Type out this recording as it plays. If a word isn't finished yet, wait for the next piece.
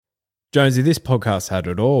Jonesy, this podcast had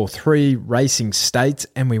it all. 3 racing states,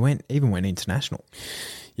 and we even went international.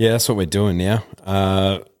 Yeah, that's what we're doing now.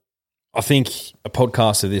 I think a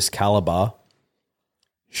podcast of this caliber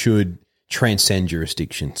should transcend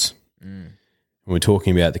jurisdictions. We're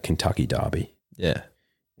talking about the Kentucky Derby. Yeah.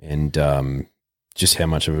 And just how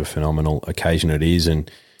much of a phenomenal occasion it is.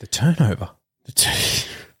 And the turnover.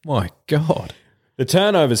 My God. The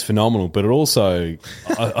turnover is phenomenal, but it also,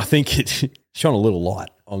 I think it shone a little light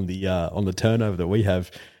on the turnover that we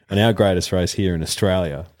have in our greatest race here in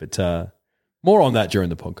Australia. But more on that during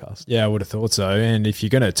the podcast. Yeah, I would have thought so. And if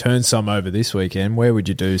you're going to turn some over this weekend, where would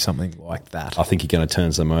you do something like that? I think you're going to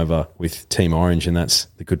turn some over with Team Orange, and that's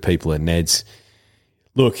the good people at Ned's.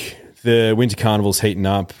 Look, the Winter Carnival's heating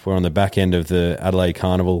up. We're on the back end of the Adelaide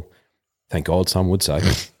Carnival. Thank God, some would say.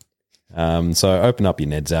 So open up your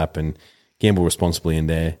Ned's app and gamble responsibly in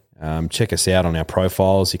there. Check us out on our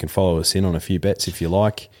profiles. You can follow us in on a few bets if you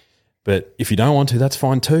like. But if you don't want to, that's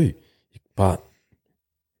fine too. But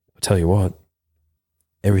I'll tell you what,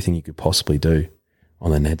 everything you could possibly do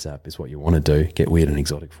on the Ned's app is what you want to do. Get weird and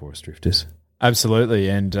exotic for us, drifters. Absolutely.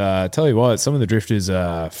 And tell you what, some of the drifters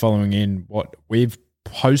are following in what we've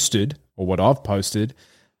posted or what I've posted.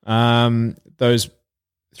 Those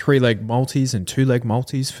 3-leg multis and 2-leg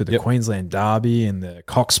multis for the Queensland Derby and the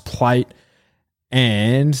Cox Plate.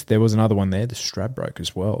 And there was another one there, the Stradbroke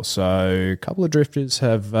as well. So a couple of drifters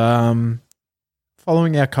have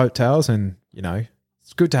following our coattails, and, you know,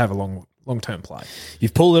 it's good to have a long-term play.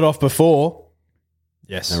 You've pulled it off before.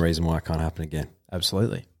 Yes. No reason why it can't happen again.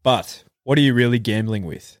 Absolutely. But what are you really gambling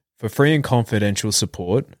with? For free and confidential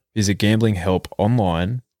support, visit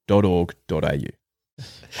gamblinghelponline.org.au.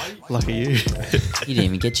 Lucky you. You didn't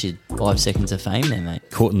even get your 5 seconds of fame there, mate.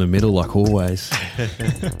 Caught in the middle like always.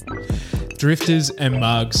 Drifters and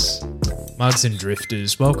mugs and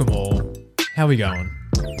drifters, welcome all. How are we going?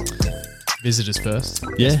 Visitors first.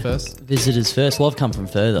 Yeah. First. Visitors first. Well, I've come from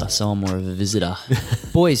further, so I'm more of a visitor.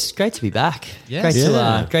 Boys, great to be back.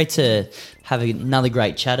 Yeah. Great to have another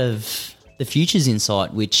great chat of the Futures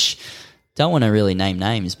Insight, which don't want to really name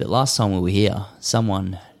names, but last time we were here,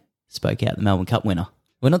 someone spoke out the Melbourne Cup winner.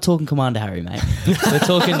 We're not talking Commander Harry, mate. We're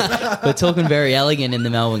talking Very Elegant in the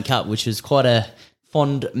Melbourne Cup, which was quite a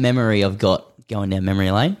fond memory I've got going down memory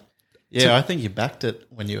lane. Yeah, I think you backed it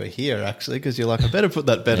when you were here, actually, because you're like, I better put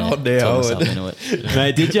that bet on now. Talk myself into it.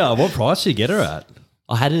 Mate, did you? What price did you get her at?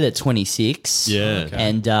 I had it at 26. Yeah. Okay.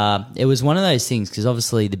 And it was one of those things because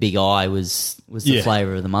obviously the big eye was the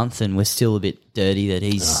flavour of the month, and we're still a bit dirty that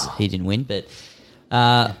he didn't win. But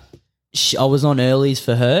I was on earlies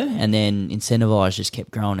for her, and then Incentivise just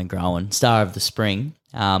kept growing and growing. Star of the Spring.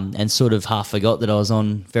 And sort of half forgot that I was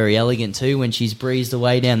on Very Elegant too when she's breezed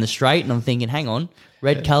away down the straight, and I'm thinking, hang on,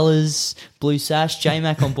 red colours, blue sash,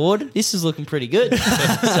 J-Mac on board. This is looking pretty good. So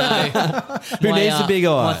Who needs the big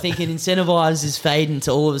eye? My thinking Incentivise is fading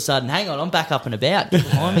to all of a sudden, hang on, I'm back up and about. Get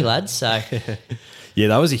behind me, lads. So Yeah,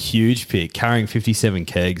 that was a huge pick, carrying 57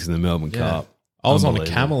 kegs in the Melbourne Cup. I was on a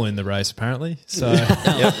camel in the race, apparently. So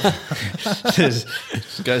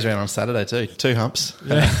Goes around on Saturday too. 2 humps.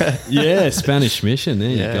 Yeah, Spanish Mission. There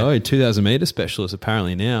Yeah. you go. 2,000 metre specialist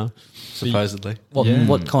apparently now. Supposedly.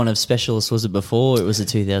 what kind of specialist was it before? It was a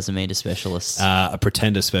 2,000 metre specialist. A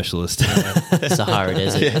pretender specialist. Sahara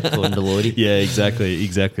Desert, according to Lloydie. Yeah,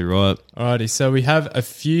 exactly right. alrighty, so we have a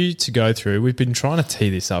few to go through. We've been trying to tee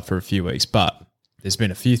this up for a few weeks, but there's been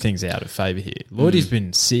a few things out of favour here. Lloydie's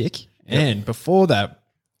been sick, and before that,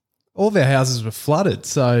 all of our houses were flooded,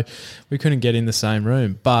 so we couldn't get in the same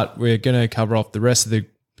room. But we're going to cover off the rest of the,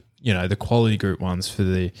 the quality group ones for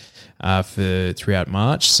the for throughout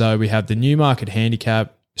March. So we have the Newmarket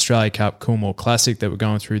Handicap, Australia Cup, Coolmore Classic that we're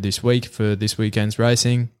going through this week for this weekend's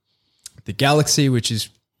racing. The Galaxy, which is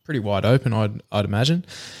pretty wide open, I'd imagine.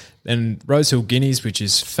 Then Rosehill Guineas, which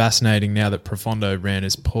is fascinating now that Profondo ran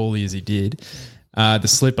as poorly as he did. The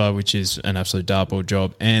Slipper, which is an absolute dartboard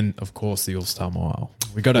job, and of course the All-Star Mile.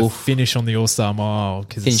 We got to finish on the All-Star Mile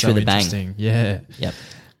because it's so with a bang. interesting. Yeah. Yep.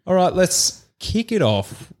 All right, let's kick it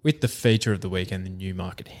off with the feature of the weekend, the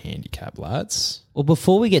Newmarket Handicap, lads. Well,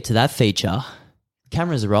 before we get to that feature,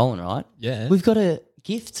 cameras are rolling, right? Yeah. We've got a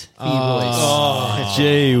gift for you boys. Oh,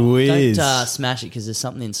 gee whiz. Don't smash it because there's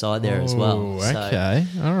something inside there as well. So, Okay,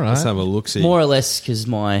 all right. Let's have a look-see. more or less because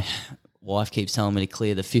my wife keeps telling me to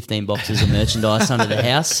clear the 15 boxes of merchandise under the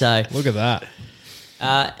house. So, Look at that.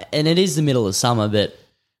 and it is the middle of summer, but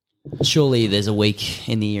surely there's a week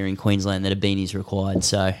in the year in Queensland that a beanie's required.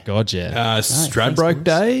 So, God, yeah. Stradbroke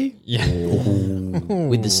Day? Yeah.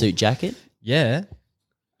 with the suit jacket, Yeah.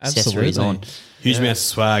 accessories Absolutely. on. Huge amount of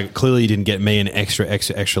swag. Clearly you didn't get me an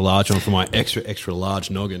extra large on for my extra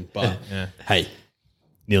large noggin. But hey,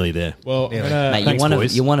 Nearly there. Well, I'm Mate, you're Thanks, one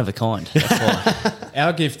boys. you're one of a kind. That's why.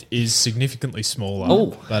 our gift is significantly smaller,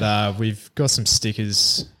 Oh. but we've got some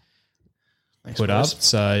stickers put up. boys.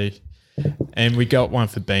 So, and we got one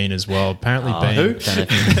for Bean as well. Apparently, Bean. who? Don't know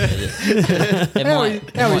if you heard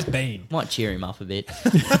it. How is Bean? Might cheer him up a bit.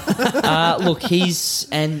 Look,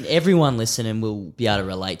 and everyone listening will be able to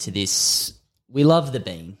relate to this. We love the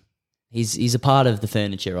Bean. He's a part of the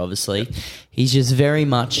furniture, obviously. He's just very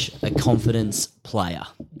much a confidence player.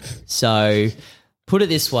 So, put it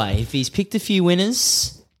this way: if he's picked a few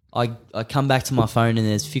winners, I come back to my phone and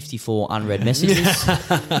there's 54 unread messages.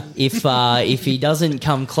 If he doesn't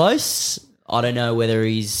come close, I don't know whether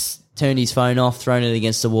he's turned his phone off, thrown it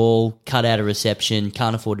against the wall, cut out a reception,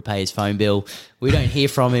 can't afford to pay his phone bill. We don't hear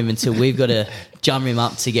from him until we've got to jump him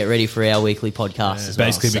up to get ready for our weekly podcast as well.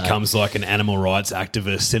 Basically So, becomes like an animal rights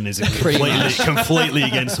activist and is Pretty completely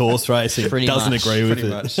against horse racing. Pretty Doesn't much. agree with Pretty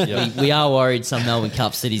it. much. Yeah. we are worried some Melbourne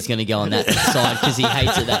Cups that he's going to go on that side because he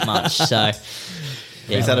hates it that much. So,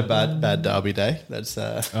 yeah. He's had a bad derby day. That's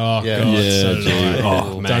Oh, yeah. God. Yeah, so gee. dry.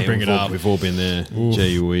 Oh, man, Don't bring it up. We've all been there.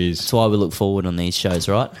 Gee whiz. That's why we look forward on these shows,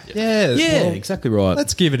 right? Yeah. Yeah, well, exactly right.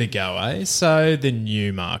 let's give it a go, eh? So, the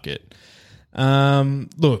Newmarket.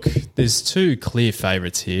 Look, there's two clear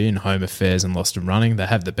favourites here in Home Affairs and Lost and Running. They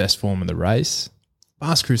have the best form of the race.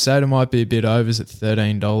 Basque Crusader might be a bit overs at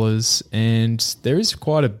 $13, and there is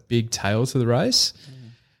quite a big tail to the race.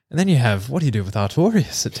 And then you have, what do you do with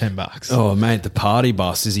Artorias at $10? Oh, mate, the party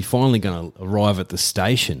bus. Is he finally going to arrive at the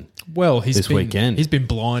station? Well, This weekend. He's been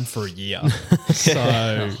blind for a year.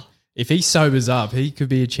 So if he sobers up, he could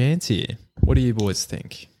be a chance here. What do you boys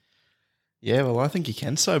think? Yeah, well, I think he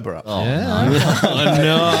can sober up. Oh, Yeah.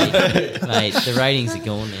 no. Mate, the ratings are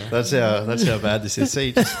gone now. That's how bad this is.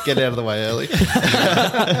 See, just get out of the way early.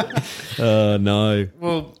 No.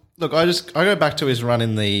 Well, look, I go back to his run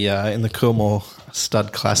in the Coolmore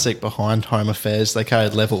Stud Classic behind Home Affairs. They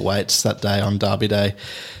carried level weights that day on Derby Day.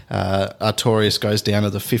 Artorias goes down to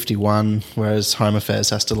the 51, whereas Home Affairs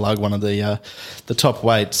has to lug one of the top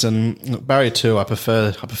weights. And barrier 2, I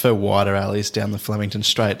prefer wider alleys down the Flemington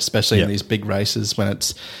Straight, especially in these big races when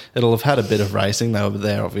it'll have had a bit of racing. They were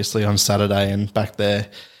there obviously on Saturday and back there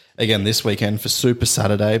again this weekend for Super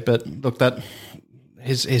Saturday. But look, that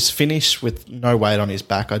his finish with no weight on his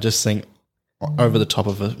back, I just think over the top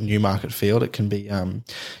of a Newmarket field, it can be,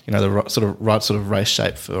 the right sort of race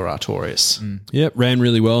shape for Artorias. Yep, ran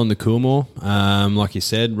really well in the Coolmore. Like you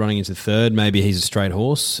said, running into third. Maybe he's a straight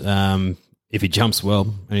horse. If he jumps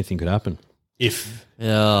well, anything could happen. If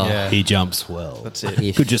Oh, he jumps well. That's it.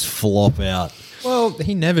 He could just flop out. Well,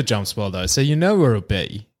 he never jumps well, though. So you know where it'll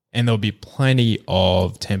be. And there'll be plenty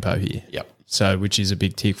of tempo here. Yep. So, which is a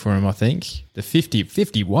big tick for him, I think. The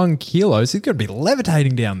 51 kilos, he's got to be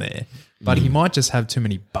levitating down there. But he might just have too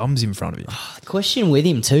many bums in front of him. the question with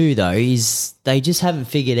him too, though, is they just haven't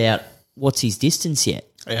figured out what's his distance yet.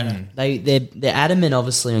 Yeah. They're adamant,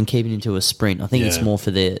 obviously, on keeping him to a sprint. I think it's Yeah. more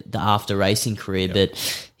for the after racing career, but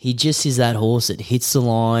he just is that horse that hits the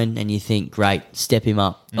line, and you think, great, step him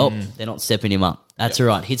up. Oh, they're not stepping him up. That's all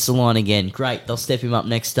right. Hits the line again. Great, they'll step him up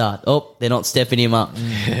next start. Oh, they're not stepping him up,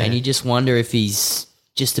 and you just wonder if he's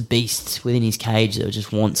just a beast within his cage that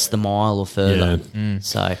just wants the mile or further.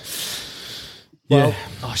 So. Well,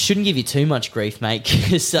 I shouldn't give you too much grief, mate,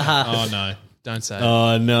 because Oh, no. Don't say it.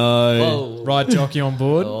 Oh, no. whoa, Right jockey on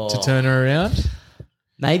board to turn her around.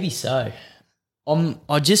 maybe so.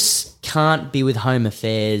 I just can't be with Home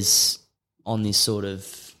Affairs on this sort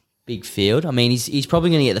of big field. I mean, he's probably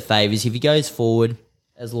going to get the favours if he goes forward.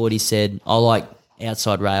 As Lordy said, I like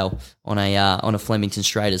outside rail on a Flemington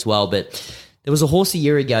Straight as well. But there was a horse a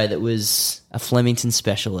year ago that was a Flemington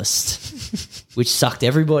specialist, which sucked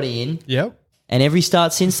everybody in. Yep. And every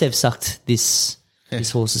start since they've sucked this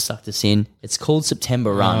horse has sucked us in. It's called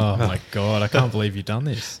September Run. Oh, my God. I can't believe you've done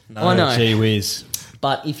this. I know. Gee whiz.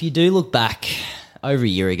 But if you do look back over a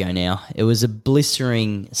year ago now, it was a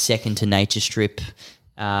blistering second to Nature Strip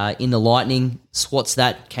in the Lightning. Swats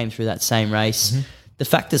That came through that same race. The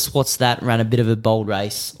fact that Swats That ran a bit of a bold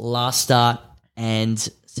race last start and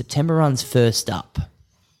September Run's first up.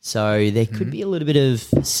 So there could be a little bit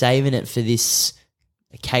of saving it for this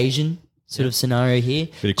occasion sort of scenario here.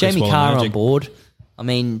 Bit of Chris Jamie Waller Carr on magic. board. I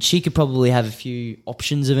mean, she could probably have a few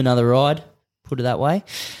options of another ride, put it that way.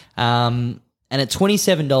 And at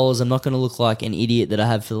 $27, I'm not going to look like an idiot that I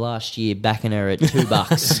have for the last year backing her at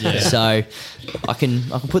 $2. So I can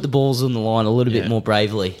put the balls on the line a little bit more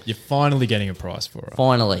bravely. You're finally getting a price for her.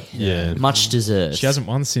 Finally. Yeah. Much deserved. She hasn't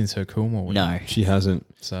won since her Coolmore win. No. She hasn't.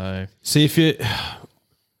 So, See,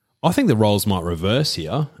 I think the roles might reverse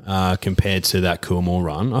here compared to that Coolmore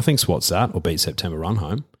run. I think Swats That will beat September Run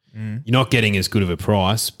home. you're not getting as good of a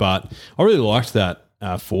price. But I really liked that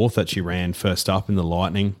fourth that she ran first up in the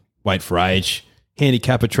Lightning. Wait for Age.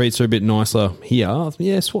 Handicapper treats her a bit nicer here.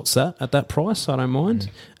 Yes, what's that at that price? I don't mind.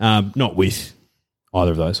 Not with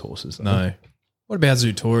either of those horses. Though. No. What about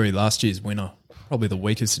Zutori, last year's winner? Probably the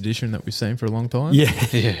weakest edition that we've seen for a long time. Yeah.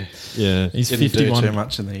 Yeah. He's Didn't 51. do too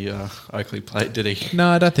much in the Oakley Plate, did he? No,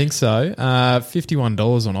 I don't think so.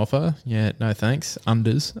 $51 on offer. Yeah, no thanks.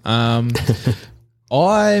 Unders.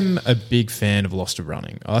 I'm a big fan of Lost of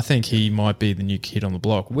Running. I think he might be the new kid on the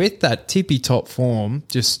block. With that tippy top form,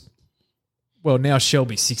 now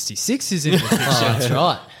Shelby 66 is in the picture. That's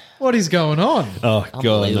right. What is going on? Oh, God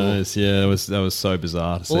Unbelievable. knows. Yeah, that was so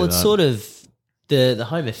bizarre to see Well, it's that. sort of the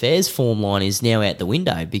Home Affairs form line is now out the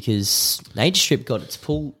window because Nature Strip got its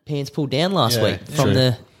pants pulled down last week from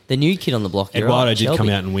True. the new kid on the block. You're Eduardo right, did come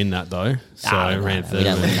Shelby. out and win that, though. So No, ran we third.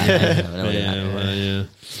 don't win that. We don't win Yeah, that. well, yeah.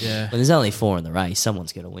 Yeah. When there's only 4 in the race,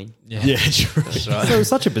 someone's going to win. Yeah, true. So it was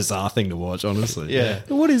such a bizarre thing to watch, honestly. Yeah.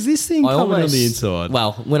 What is this thing coming on the inside?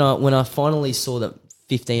 Well, when I finally saw that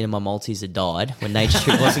 15 of my multis had died, when Nature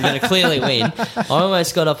Strip wasn't going to clearly win, I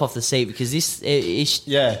almost got up off the seat because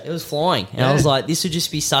it was flying. And I was like, this would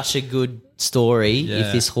just be such a good story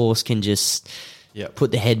if this horse can just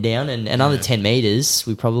put the head down. And another 10 metres,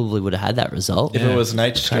 we probably would have had that result. If it was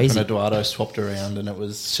Nature Strip Crazy. and Eduardo swapped around and it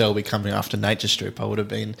was Shelby coming after Nature Strip, I would have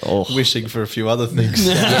been Oh. wishing for a few other things.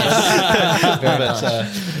 But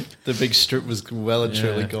the big strip was well and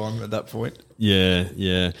truly gone at that point.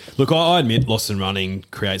 Yeah. Look, I admit Lost and Running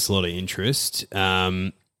creates a lot of interest.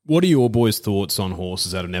 What are your boys' thoughts on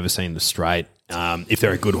horses that have never seen the straight? If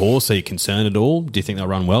they're a good horse, are you concerned at all? Do you think they'll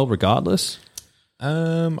run well regardless?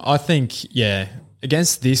 I think,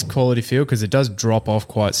 against this quality field, because it does drop off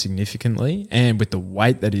quite significantly, and with the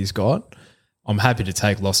weight that he's got, I'm happy to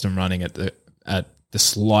take Lost and Running at the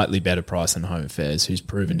slightly better price than Home Affairs, who's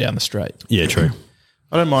proven down the straight. Yeah, true.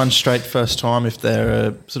 I don't mind straight first time if they're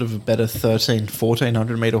a sort of a better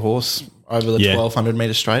 1,400 metre horse over the 1,200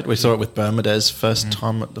 metre straight. We saw it with Bermudez first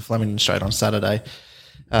time at the Flemington Straight on Saturday.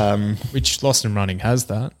 Which Lost and Running has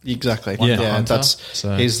that. Exactly. Like the Yeah, Hunter, that's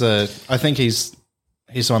so- I think he's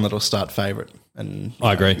the one that'll start favourite. And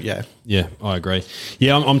I agree. Yeah. I agree.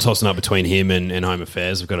 Yeah, I'm tossing up between him and Home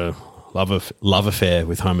Affairs. I've got a love affair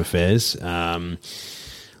with Home Affairs.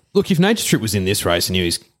 Look, if Nature Strip was in this race and he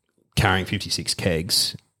was carrying 56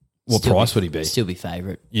 kegs, what price would he be? Still be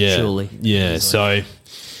favourite, Yeah, surely. Yeah, so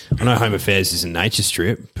I know Home Affairs is a Nature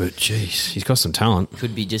Strip, but geez, he's got some talent.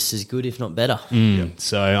 Could be just as good, if not better.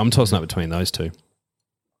 So I'm tossing up between those two.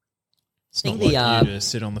 It's I think not the, like you to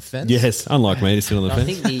sit on the fence. Yes, unlike me to sit on the I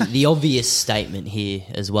fence. think the obvious statement here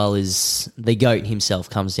as well is the GOAT himself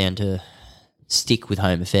comes down to stick with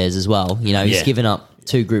Home Affairs as well. You know, he's Yeah. given up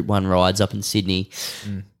 2 Group 1 rides up in Sydney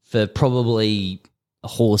for probably a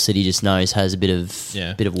horse that he just knows has a bit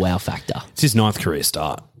of wow factor. It's his 9th career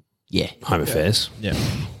start, Yeah. Home Affairs. Yeah.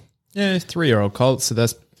 Yeah, 3-year-old colt, so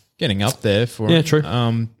that's getting up there for Yeah, him.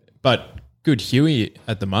 true. But good Huey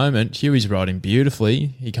at the moment. Huey's riding beautifully.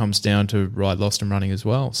 He comes down to ride Lost and Running as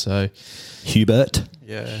well. So Hubert.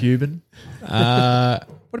 Yeah. Cuban. What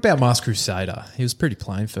about Masked Crusader? He was pretty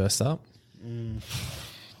plain first up.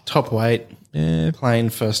 Top weight, Yeah. plain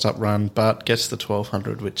first up run, but gets the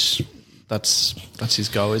 1,200, which that's his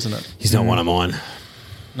goal, isn't it? He's not one of mine.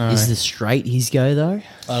 No, Is the straight his go though?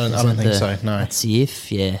 I don't think so. No, That's the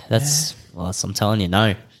if. Yeah. I'm telling you,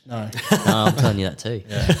 no. no. No, I'm telling you that too.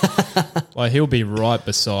 Well, he'll be right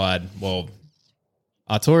beside,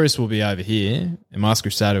 Artorias will be over here and Masked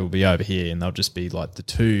Crusader will be over here, and they'll just be like the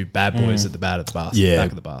two bad boys at the back of the bus. Yeah. Back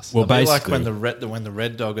of the bus. Well, It'll be like basically, when the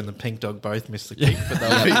red dog and the pink dog both miss the kick,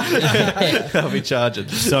 but they'll be charging.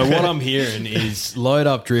 so what I'm hearing is load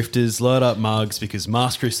up drifters, load up mugs, because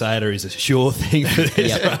Masked Crusader is a sure thing for this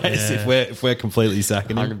Yep. race. If we're completely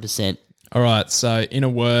sacking him. 100%. All right. So, in a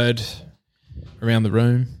word, around the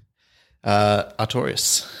room.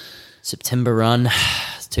 Artorias. September run.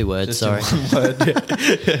 It's 2 words, Just in sorry. one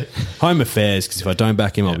word. Home Affairs, because if I don't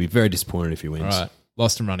back him, I'll be very disappointed if he wins. All right.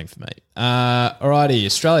 Lost and Running for me. All righty.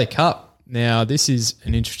 Australia Cup. Now, this is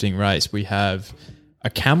an interesting race. We have a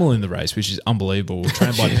camel in the race, which is unbelievable,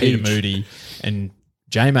 trained by Peter Moody, and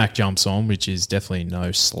J-Mac jumps on, which is definitely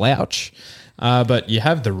no slouch. But you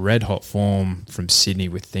have the red hot form from Sydney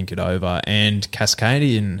with Think It Over, and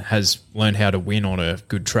Cascadian has learned how to win on a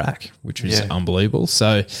good track, which is unbelievable.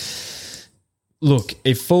 So, look,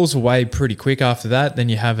 it falls away pretty quick after that. Then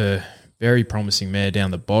you have a very promising mare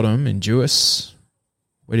down the bottom in Jewess.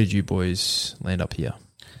 Where did you boys land up here?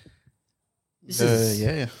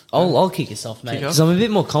 Yeah. I'll kick us off, mate, because I'm a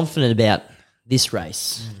bit more confident about this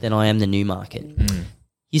race than I am the Newmarket.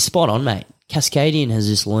 You're spot on, mate. Cascadian has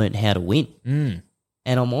just learnt how to win.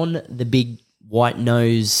 And I'm on the big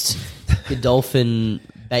white-nosed Godolphin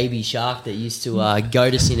baby shark that used to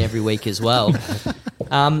goad us in every week as well.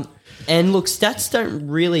 And look, stats don't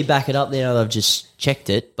really back it up there. I've just checked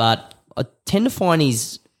it, but I tend to find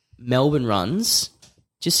his Melbourne runs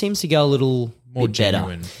just seems to go a little More bit better.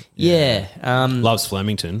 genuine. Yeah. Loves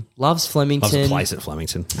Flemington. Loves Flemington. Loves a place at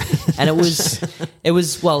Flemington. And it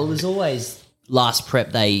was always last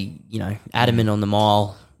prep they, adamant on the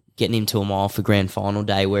mile, getting him to a mile for grand final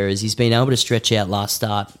day, whereas he's been able to stretch out last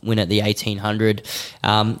start, win at the 1800,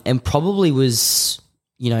 and probably was,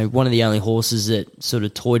 one of the only horses that sort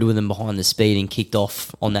of toyed with him behind the speed and kicked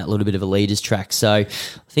off on that little bit of a leader's track. So I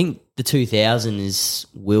think the 2000 is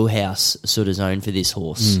wheelhouse sort of zone for this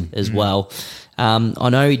horse as well. I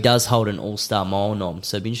know he does hold an all-star mile nom,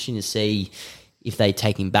 so it'd be interesting to see if they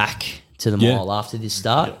take him back to the mile after this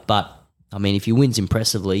start. But, I mean, if he wins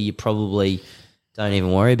impressively, you probably don't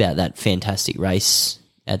even worry about that fantastic race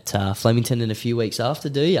at Flemington in a few weeks after,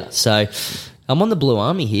 do you? So I'm on the Blue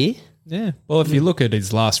Army here. Yeah. Well, if you look at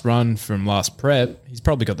his last run from last prep, he's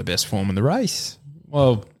probably got the best form in the race.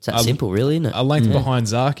 Well, It's that simple, really, isn't it? a length behind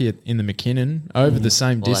Zaki in the McKinnon, over the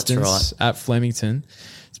same Well, that's distance at Flemington.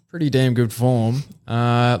 It's pretty damn good form.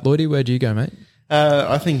 Lloydie, where'd you go, mate?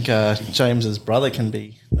 I think James's brother can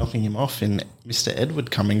be knocking him off in Mr. Edward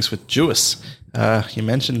Cummings with Jewess. You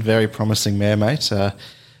mentioned very promising mare, mate. And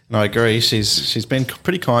I agree. She's been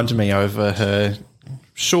pretty kind to me over her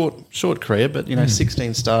short career, but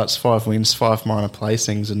 16 starts, 5 wins, 5 minor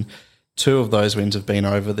placings, and 2 of those wins have been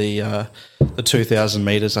over the 2,000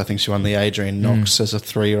 metres. I think she won the Adrian Knox as a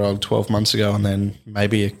 3-year-old 12 months ago, and then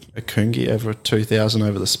maybe a Coongie over a 2,000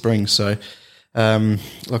 over the spring. So,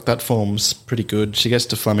 look, that form's pretty good. She gets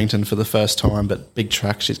to Flemington for the first time, but big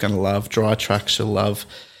track she's going to love. Dry track she'll love.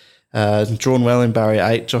 Drawn well in barrier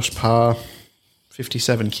 8. Josh Parr,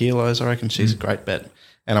 57 kilos. I reckon she's a great bet.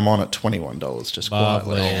 And I'm on at $21 just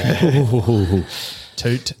quietly.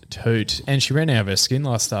 Toot. And she ran out of her skin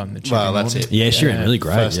last start in the Chipping Well, that's Norton. it. Yeah, she ran really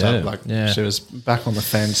great. First Yeah. up, she was back on the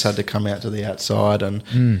fence, had to come out to the outside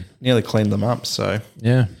and nearly cleaned them up. So,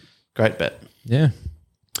 Yeah. great bet. Yeah.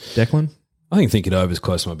 Declan? I think it over is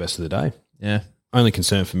close to my best of the day. Yeah. Only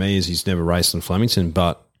concern for me is he's never raced on Flemington,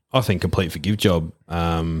 but I think complete forgive job.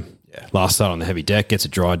 Last start on the heavy deck, gets a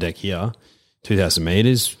dry deck here, 2,000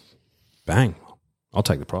 metres, bang. I'll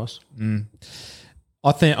take the price.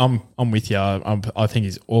 I think I'm with you. I think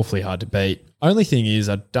he's awfully hard to beat. Only thing is,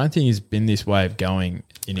 I don't think he's been this way of going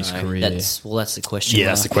in his career. That's the question. Yeah,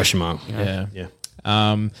 mark. that's the question mark.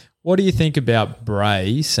 Yeah. What do you think about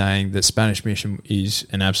Bray saying that Spanish Mission is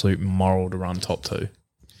an absolute moral to run top 2?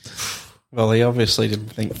 Well, he obviously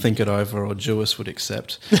didn't think it over, or Jewess would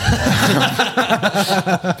accept.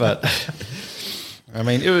 But I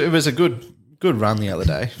mean, it was a good run the other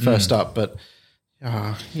day, first up. But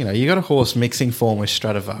you got a horse mixing form with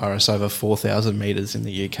Stradivarius over 4,000 metres in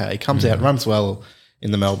the UK. Comes out, runs well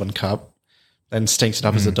in the Melbourne Cup, then stinks it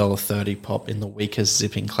up as a $1.30 pop in the weakest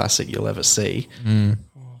zipping classic you'll ever see.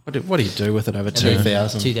 What do you do with it over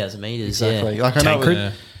 2,000? 2,000 metres, Exactly. yeah. Like I know.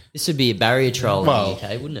 Tancred? This would be a barrier trial Well, in the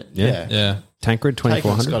UK, wouldn't it? Yeah. Yeah. Tancred,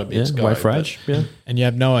 2,400. got a bit to go, Way for but- age. Yeah. And you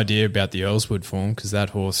have no idea about the Earlswood form because that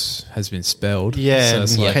horse has been spelled. Yeah, So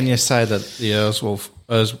it's and like- can you say that the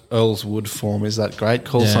Earlswood form is that great?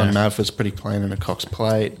 Call sign Mav was pretty plain in a Cox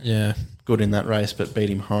Plate. yeah. Good in that race, but beat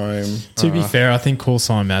him home. To be fair, I think Call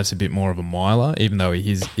Sign Mav's a bit more of a miler, even though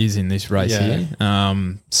he is in this race Yeah.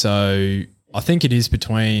 here. So I think it is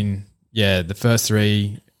between the first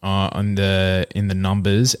 3 in the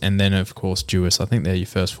numbers, and then of course Jewess. I think they're your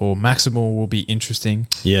first 4. Maximal will be interesting.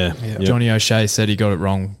 Yeah. Johnny O'Shea said he got it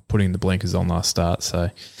wrong putting the blinkers on last start,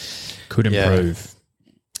 so could improve.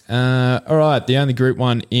 All right, the only Group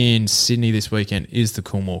 1 in Sydney this weekend is the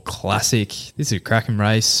Coolmore Classic. This is a cracking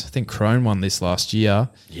race. I think Crone won this last year.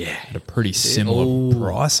 Yeah. At a pretty similar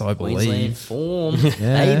price, I Queensland believe. form,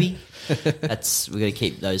 baby. We're going to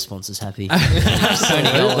keep those sponsors happy. Tony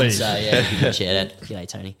Holland, so yeah, give him a shout out. G'day,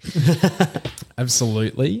 Tony.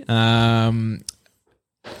 Absolutely.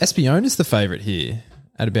 Espiona's the favourite here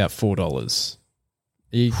at about $4.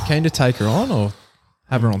 Are you keen to take her on or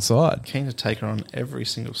have her on side? Keen to take her on every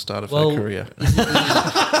single start of Well, her career.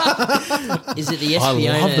 Is it the I love the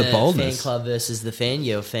Espiona fan boldness. club versus the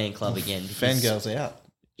Fangirl fan club again? Because- Fangirl's out.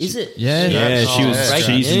 Is it? Yeah. Yeah, she was.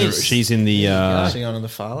 Breaking news. She's in the. Is she on in the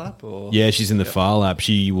far lap? Or? Yeah, she's in the far lap.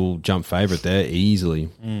 She will jump favourite there easily.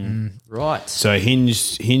 Right. So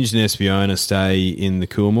Hinged and Espiona stay in the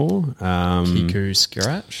Coolmore. Kiku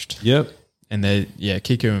scratched. Yep. And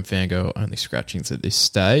Kiku and Fango are only scratchings at this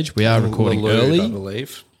stage. We are recording Lelude, I early.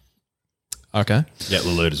 believe. Okay. Yeah,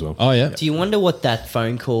 Lalute as well. Oh, yeah. Do you wonder what that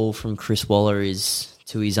phone call from Chris Waller is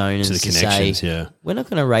to his owners To the to connections, say, yeah. we're not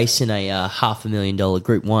going to race in a $500,000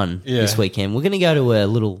 Group 1 this weekend. We're going to go to a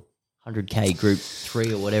little 100K Group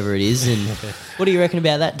 3 or whatever it is. And what do you reckon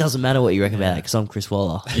about that? Doesn't matter what you reckon about that because I'm Chris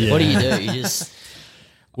Waller. What do? You just...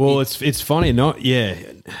 Well, it's funny,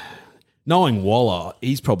 knowing Waller,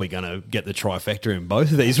 he's probably going to get the trifecta in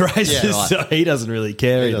both of these races, right. so he doesn't really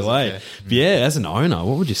care either doesn't way. care. But yeah, as an owner,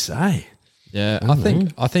 what would you say? Yeah,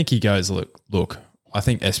 I think he goes, look, I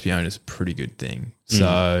think Espiona is a pretty good thing.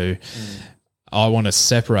 So I want to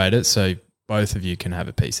separate it so both of you can have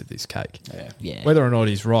a piece of this cake. Yeah. Whether or not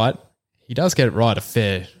he's right, he does get it right a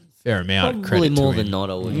fair amount of Probably credit more to than him. not,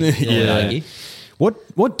 I would argue.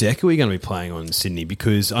 What deck are we going to be playing on in Sydney?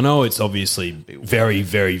 Because I know it's obviously very,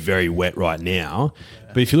 very, very wet right now.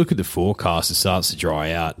 But if you look at the forecast, it starts to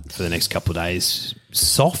dry out for the next couple of days.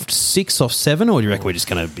 Soft 6 off 7, or do you reckon we're just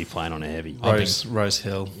going to be playing on a heavy? Rose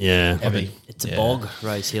Hill. Yeah. It's a bog,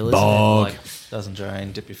 Rose Hill, isn't Bog. it? Like, Doesn't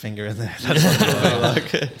drain. Dip your finger in there. That's what it'll be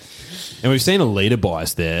like. And we've seen a leader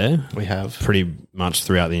bias there We have. pretty much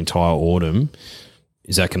throughout the entire autumn.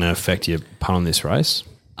 Is that going to affect your punt on this race?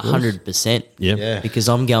 100%. Yeah. Yeah. Because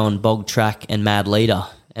I'm going bog track and mad leader,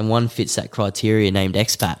 and one fits that criteria named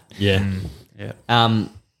expat. Yeah. Yeah.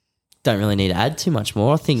 Don't really need to add too much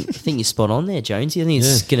more. I think you're spot on there, Jonesy. I think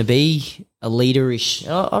it's going to be a leaderish.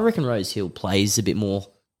 I reckon Rose Hill plays a bit more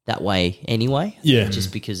that way anyway. Yeah.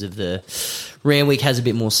 Just because of the Randwick has a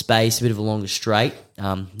bit more space, a bit of a longer straight.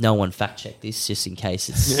 No one fact check this just in case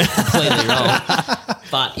it's completely wrong.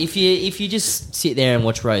 But if you just sit there and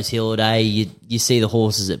watch Rose Hill all day, you see the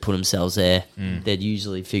horses that put themselves there. They're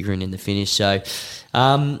usually figuring in the finish. So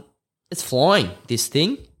it's flying, this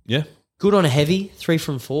thing. Yeah. Good on a heavy, 3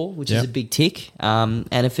 from 4, which is a big tick. And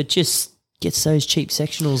if it just gets those cheap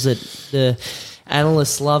sectionals that the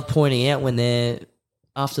analysts love pointing out when they're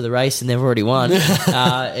after the race and they've already won,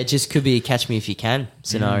 it just could be a catch me if you can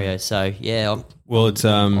scenario. So, yeah, Well, it's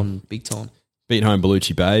I'm big time. beat home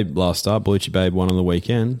Bellucci Babe last start. Bellucci Babe won on the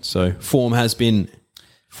weekend. So form has been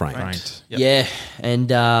franked. Ranked. Yep. Yeah,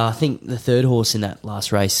 and I think the third horse in that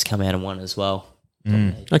last race come out and won as well.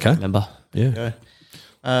 Okay. Remember? Yeah.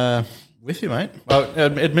 Okay. With you, mate. Well,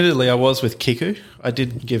 admittedly, I was with Kiku. I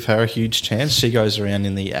did give her a huge chance. She goes around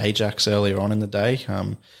in the Ajax earlier on in the day.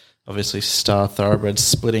 Obviously, Star Thoroughbred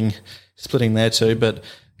splitting there too. But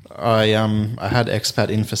I had Expat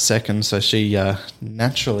in for second, so she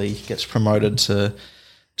naturally gets promoted to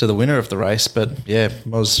the winner of the race. But yeah,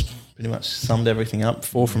 was pretty much summed everything up.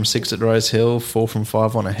 4 from 6 at Rose Hill, 4 from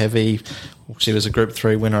 5 on a heavy. She was a Group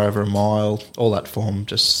 3 winner over a mile. All that form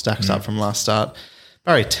just stacks up from last start.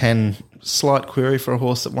 Barry 10, slight query for a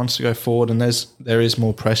horse that wants to go forward, and there is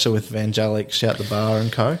more pressure with Vangelis, Shout the Bar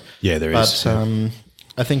and co. Yeah, there is. But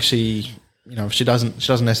I think she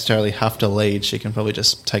doesn't necessarily have to lead. She can probably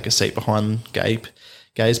just take a seat behind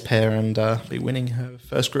Gay's pair and be winning her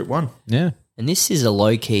first Group 1. Yeah. And this is a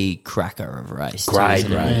low key cracker of a race. too, Great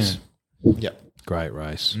isn't it? race. Yep. Great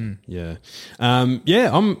race. Yeah. I'm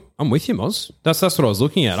with you, Moz. That's what I was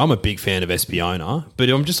looking at. I'm a big fan of Espiona, but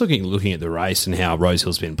I'm just looking at the race and how Rose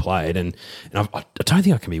Hill's been played, and I don't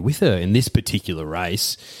think I can be with her in this particular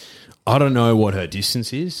race. I don't know what her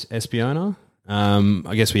distance is, Espiona.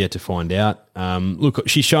 I guess we had to find out. Look,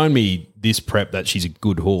 she's shown me this prep that she's a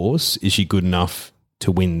good horse. Is she good enough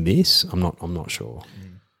to win this? I'm not sure.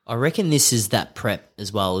 I reckon this is that prep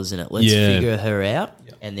as well, isn't it? Let's Yeah. figure her out,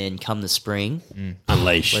 and then come the spring,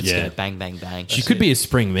 Unleash. let's yeah. go bang, bang, bang. She could be a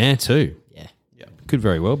spring mare too. Yeah. Could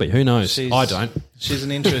very well be. Who knows? I don't. She's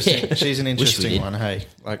an interesting. She's an interesting did. one. Hey,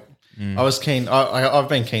 like I was keen. I've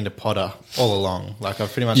been keen to Potter all along. Like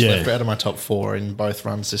I've pretty much Yeah. left her out of my top 4 in both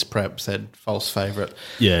runs. This prep said false favourite.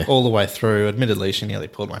 Yeah. all the way through. Admittedly, she nearly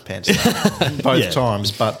pulled my pants down both Yeah.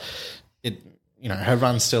 times, but her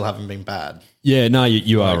runs still haven't been bad. Yeah, no,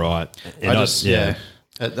 you are right. And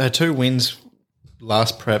Her 2 wins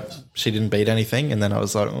last prep, she didn't beat anything, and then I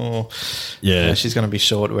was like, she's going to be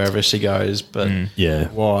short wherever she goes. But Yeah.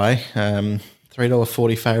 why?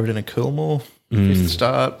 $3.40 favourite in a Coolmore, 5th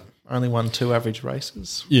start, only won 2 average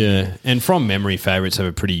races. Yeah, and from memory, favourites have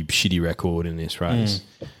a pretty shitty record in this race.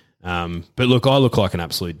 But look, I look like an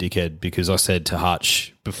absolute dickhead because I said to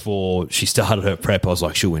Hutch before she started her prep, I was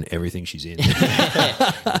like, she'll win everything she's in.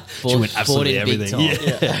 She'll win absolutely everything.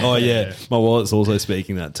 Yeah. Oh, yeah. My wallet's also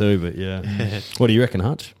speaking that too, but yeah. What do you reckon,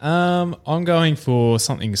 Hutch? I'm going for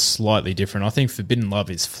something slightly different. I think Forbidden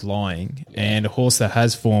Love is flying, and a horse that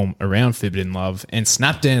has form around Forbidden Love and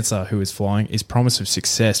Snap Dancer, who is flying, is promise of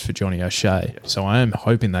success for Johnny O'Shea. So I am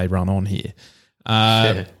hoping they run on here.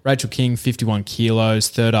 Rachel King, 51 kilos,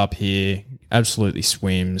 third up here, absolutely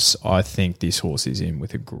swims. I think this horse is in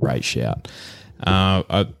with a great shout.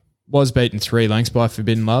 I was beaten 3 lengths by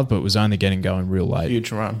Forbidden Love, but was only getting going real late.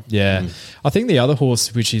 Huge run. Yeah. I think the other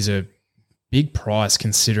horse, which is a big price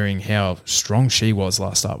considering how strong she was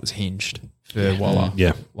last start, was Hinged for Waller.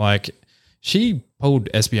 Yeah. Like, she pulled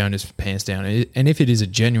Espiona's pants down. And if it is a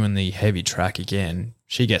genuinely heavy track again,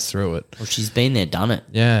 she gets through it. Well, she's been there, done it.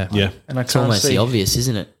 Yeah. Yeah. And I It's can't almost see the obvious,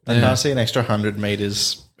 isn't it? I can't see an extra 100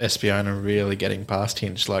 metres Espiona really getting past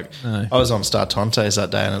Hinge. Like, I was on Startontes that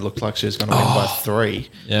day and it looked like she was going to win by 3.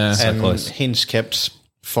 Yeah. So and close. Hinge kept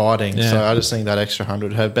fighting. Yeah. So I just think that extra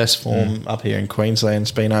 100, her best form up here in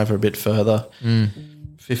Queensland's been over a bit further.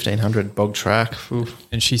 1,500 bog track. Oof.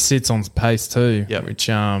 And she sits on pace too, Yep. which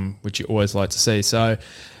you always like to see. So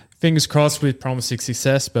fingers crossed with promising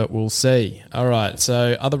success, but we'll see. All right,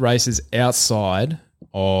 so other races outside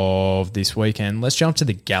of this weekend. Let's jump to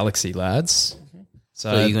the Galaxy, lads.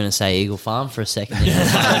 So You're going to say Eagle Farm for a second.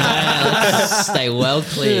 Let's stay well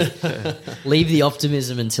clear. Leave the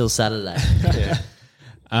optimism until Saturday.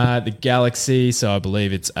 the Galaxy, so I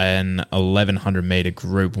believe it's an 1,100 metre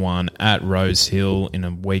Group 1 at Rose Hill in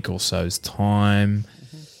a week or so's time.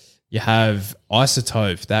 You have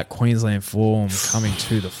Isotope, that Queensland form coming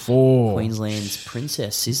to the fore. Queensland's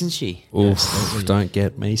princess, isn't she? Oof, don't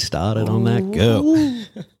get me started on that girl.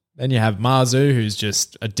 Then you have Marzu, who's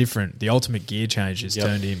just the ultimate gear change has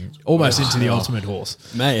turned him almost into the ultimate horse.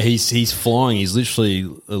 Mate, he's flying. He's literally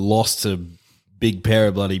lost a big pair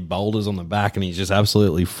of bloody boulders on the back and he's just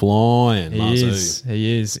absolutely flying. He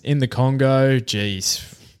is. In the Congo, geez,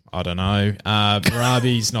 I don't know.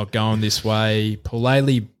 Marabi's not going this way.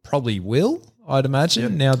 Pulele probably will, I'd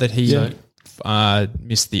imagine, now that he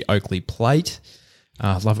missed the Oakley Plate.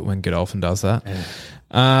 I love it when Godolphin does that.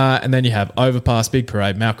 And then you have Overpass, Big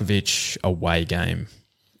Parade, Malkovich, away game.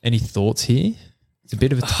 Any thoughts here? It's a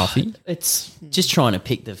bit of a toughie. It's just trying to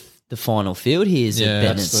pick the final field here is Yeah, a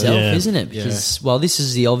bet in that's itself, yeah. isn't it? Because, well, this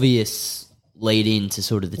is the obvious lead in to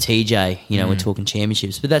sort of the TJ. You know, we're talking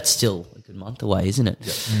championships, but that's still a good month away, isn't it?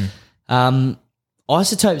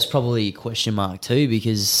 Isotope's probably a question mark too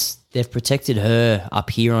because they've protected her up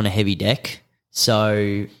here on a heavy deck.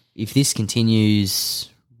 So if this continues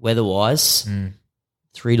weather-wise,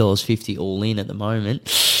 $3.50 all in at the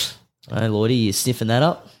moment. Oh, Lordy, you sniffing that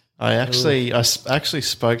up? I actually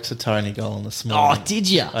spoke to Tony Gollan this morning. Oh, did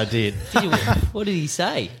you? I did. What did he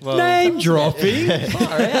say? Name dropping.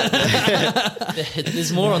 Far out.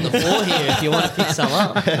 There's more on the floor here if you want to pick some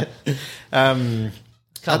up. Can't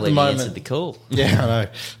believe he moment- answered the call. Yeah, I know.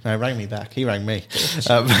 No, he rang me back. He rang me.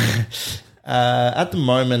 At the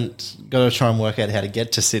moment, got to try and work out how to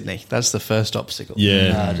get to Sydney. That's the first obstacle.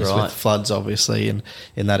 Yeah. just Right. with floods, obviously, in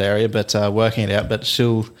that area. But working it out. But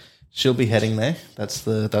she'll be heading there. That's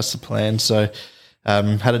the plan. So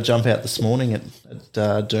had a jump out this morning at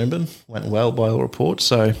Doomben. Went well by all reports.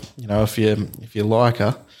 So if you like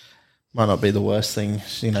her, might not be the worst thing.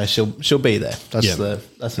 She'll be there. That's the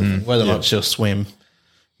thing. Whether or not she'll swim,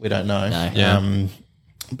 we don't know. No. Yeah.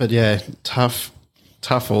 But yeah, tough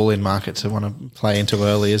all-in market to want to play into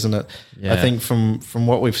early, isn't it? Yeah. I think from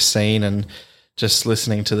what we've seen and just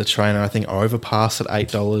listening to the trainer, I think Overpass at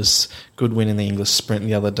 $8, good win in the English Sprint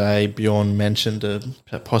the other day. Bjorn mentioned a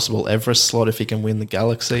possible Everest slot if he can win the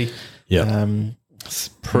Galaxy. Yeah. It's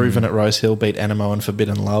proven at Rose Hill, beat Animo and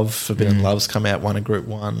Forbidden Love. Forbidden Love's come out, won a Group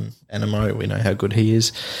 1. Animo, we know how good he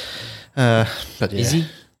is. But yeah. Is he?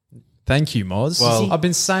 Thank you, Moz. Well- I've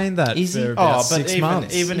been saying that Is he? for about but 6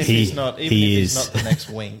 months. even if He- he's not, he he's is. not the next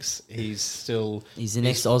Winks, he's still. He's the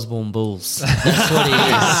next Osborne Bulls. That's what he is.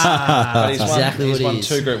 But he's exactly won, what he's he won is.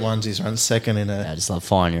 2 Group 1s. He's run second in I just love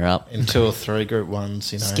firing you up. in 2 or 3 Group 1s.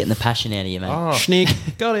 Just getting the passion out of you, mate.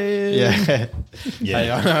 Schnick. Got it. Yeah. Yeah.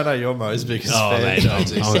 Hey, I know you're Mo's biggest Oh, fan. mate,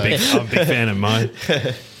 I'm a big fan of Mo.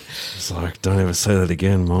 It's like, don't ever say that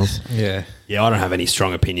again, Moz. Yeah. Yeah, I don't have any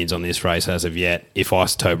strong opinions on this race as of yet. If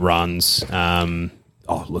Isotope runs, I've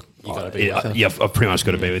pretty much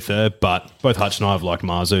got to be with her. But both Hutch and I have liked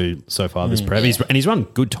Marzu so far this prep. He's run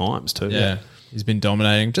good times too. Yeah, he's been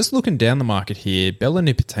dominating. Just looking down the market here, Bella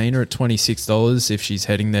Nipotina at $26. If she's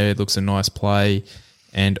heading there, it looks a nice play.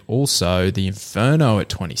 And also the Inferno at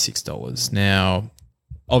 $26. Now,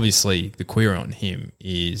 obviously, the query on him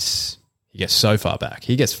is he gets so far back.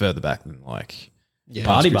 He gets further back than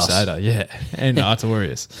Party Bus. Crusader, and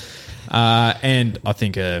Artorias. And I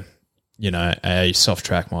think a soft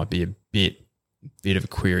track might be a bit of a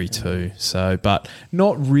query too. So, but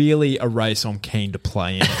not really a race I'm keen to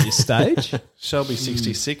play in at this stage. Shelby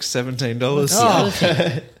 66, $17. That's the other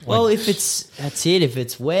thing. Well, that's it. If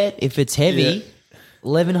it's wet, if it's heavy,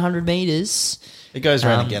 1,100 metres. It goes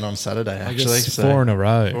around again on Saturday, actually. It's 4 in a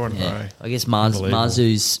row. 4 in a row. I guess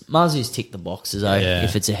Marzu's ticked the boxes though. Yeah.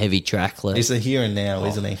 If it's a heavy track, He's the here and now,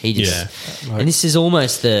 isn't he? he just and this is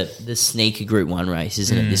almost the sneaker Group 1 race,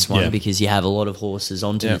 isn't it? This one because you have a lot of horses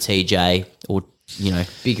onto the TJ or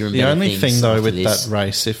bigger and The better only things thing though after with this. that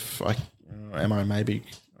race, if I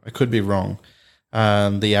could be wrong.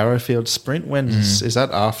 The Arrowfield Sprint, is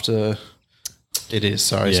that after? It is,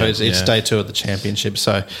 sorry. So it's day 2 of the championship.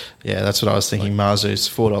 So, yeah, that's what I was thinking. Marzu's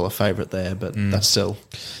 $4 favourite there, but that's still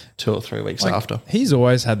 2 or 3 weeks after. He's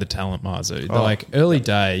always had the talent, Marzu. Like early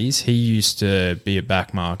days, he used to be a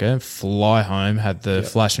back marker, fly home, had the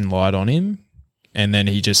flashing light on him, and then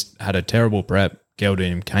he just had a terrible prep, gelded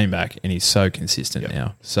him, came back, and he's so consistent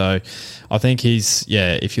now. So I think he's,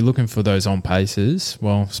 if you're looking for those on paces,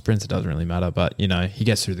 well, sprinter doesn't really matter, but, he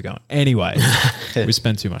gets through the going. Anyway, we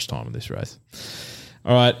spent too much time on this race.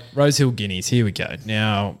 All right, Rosehill Guineas, here we go.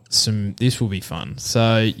 Now, this will be fun.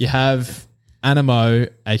 So you have Animo,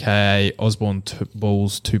 a.k.a. Osborne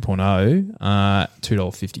Bulls 2.0,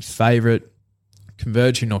 $2.50 favourite.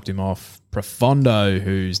 Converge, who knocked him off. Profondo,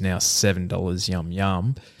 who's now $7, yum,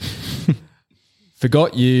 yum.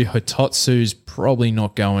 Forgot You, Hitotsu's probably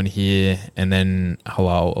not going here. And then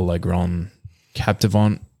Halal Allegron,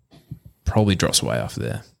 Captivant, probably drops away after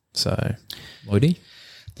there. So, Lloydie?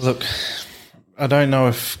 Look, I don't know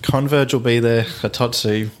if Converge will be there.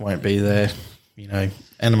 Hitotsu won't be there.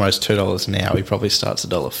 Animo's $2 now. He probably starts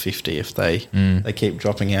 $1.50 if they keep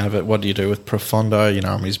dropping out of it. What do you do with Profondo?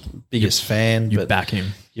 I'm his biggest fan. You back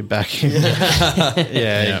him. You back him.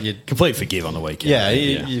 You Complete forgive on the weekend.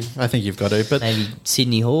 Yeah, I think you've got to. But maybe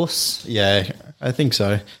Sydney Horse. Yeah, I think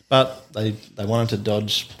so. But they wanted to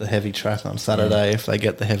dodge the heavy track on Saturday. If they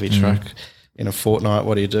get the heavy track in a fortnight,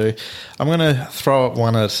 what do? I'm going to throw up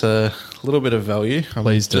one at a little bit of value. I'm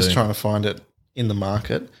Please just do. trying to find it in the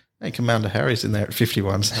market. Hey, Commander Harry's in there at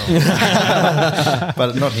 51.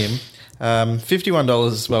 But not him.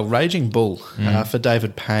 $51. Well, Raging Bull for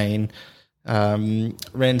David Payne. Ran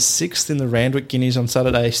 6th in the Randwick Guineas on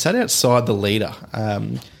Saturday. Sat outside the leader.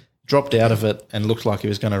 Dropped out of it and looked like he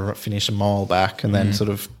was going to finish a mile back, and then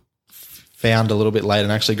sort of found a little bit late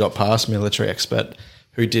and actually got past Military Expert,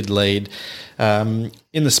 who did lead. In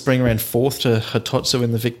the spring, ran 4th to Hitotsu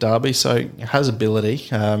in the Vic Derby, so has ability.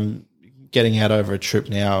 Getting out over a trip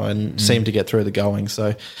now and seemed to get through the going.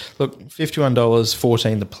 So, look, $51,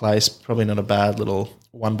 14 the place, probably not a bad little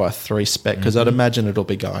 1x3 spec, because I'd imagine it'll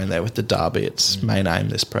be going there with the Derby. Its main aim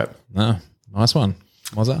this prep. No, nice one.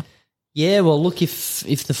 What's that? Yeah, well, look, if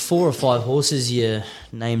the 4 or 5 horses you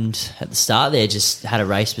named at the start there just had a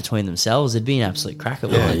race between themselves, it'd be an absolute cracker.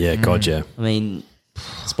 wouldn't it? Yeah, God, yeah. I mean,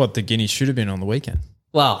 It's what the Guineas should have been on the weekend.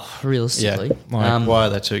 well, realistically. Why are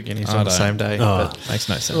there 2 Guineas on the same day? But Makes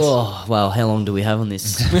no sense. Oh, well, how long do we have on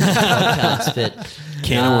this podcast? But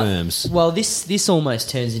Can of worms. well, this almost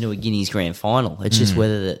turns into a Guineas grand final. It's just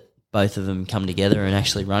whether that both of them come together and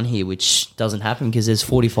actually run here, which doesn't happen because there's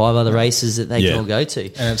 45 other races that they can all go to.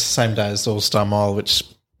 and it's the same day as All Star Mile, which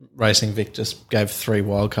Racing Vic just gave 3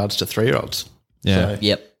 wildcards to 3-year-olds. Yeah. So,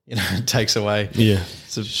 Yep. it takes away. Yeah.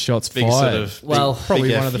 It's a Shots big fired. sort of Well, Probably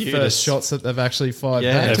big one of the FU first to- shots that they've actually fired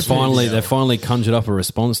Yeah. back. They to finally conjured up a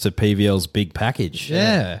response to PVL's big package.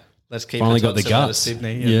 Yeah. Let's keep Finally got the Hitotsu out of guts.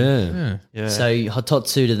 Sydney. Yeah. Yeah. So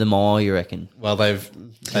Hitotsu to the mile, you reckon? Well, they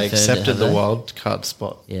to accepted have the that? wild card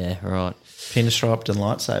spot. Yeah, right. Pinstriped and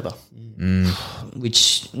lightsaber.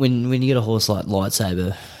 Which when you get a horse like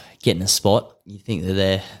Lightsaber getting a spot, you think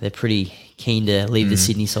that they're pretty keen to leave the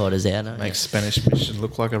Sydney siders out. Don't you? Makes Spanish Mission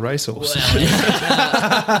look like a racehorse.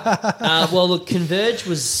 Well, look, Converge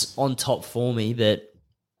was on top for me, but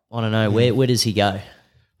I don't know where does he go?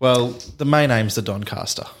 Well, the main aim's the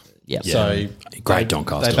Doncaster. Yep. So Great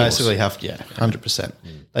Doncaster They basically have 100%.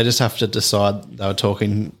 They just have to decide. They were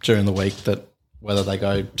talking during the week that whether they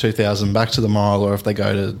go 2,000 back to the mile or if they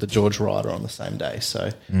go to the George Ryder on the same day. So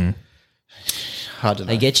hard to know.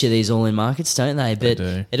 They get you these all in markets, don't they? But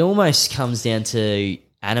do. it almost comes down to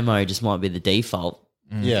Animo just might be the default.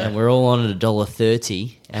 yeah. And we're all on at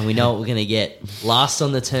 $1.30, and we know what we're going to get. Last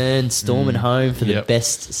on the turn, storming home for the Yep.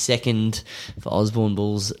 best second for Osborne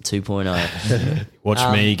Bulls 2.0.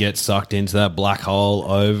 Watch me get sucked into that black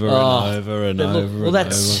hole over and over and But over. look, and well, over.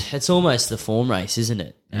 it's almost the form race, isn't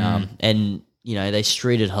it? And they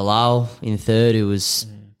streeted Halal in third, who was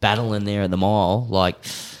battling there at the mile. Like,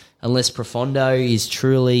 unless Profondo is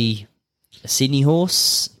truly a Sydney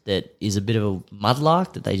horse that is a bit of a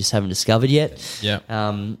mudlark that they just haven't discovered yet. Yeah.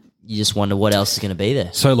 You just wonder what else is going to be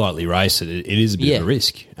there. so lightly raced, it is a bit Yeah. of a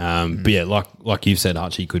risk. But yeah, like you've said,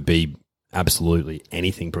 Archie could be absolutely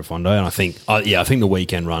anything Profondo. And I think, I think the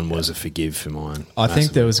weekend run was a forgive for mine. I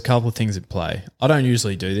think there was a couple of things at play. I don't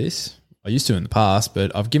usually do this. I used to in the past,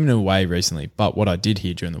 but I've given it away recently. But what I did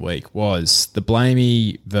here during the week was the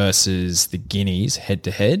Blamey versus the Guineas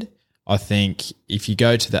head-to-head. I think if you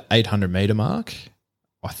go to the 800-metre mark,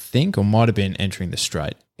 I think, or might have been entering the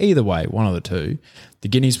straight. Either way, one of the two, the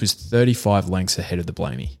Guineas was 35 lengths ahead of the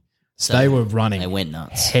Blamey. So they were running they went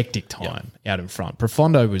nuts. hectic time out in front.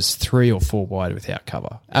 Profondo was 3 or 4 wide without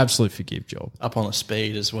cover. Absolute forgive job. Up on a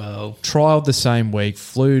speed as well. Trialled the same week,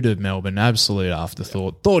 flew to Melbourne, absolute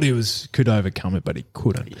afterthought. Thought he could overcome it, but he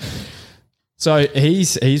couldn't. So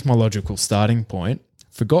he's my logical starting point.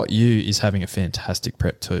 Forgot You is having a fantastic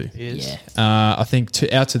prep too. Yeah. I think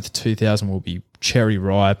out to the 2000 will be cherry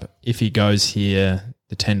ripe. If he goes here,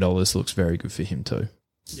 the $10 looks very good for him too.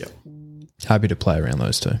 Yep. Happy to play around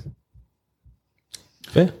those two.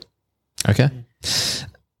 Fair. Okay.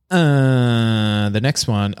 The next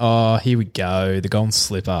one. Oh, here we go. The Golden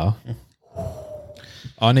Slipper.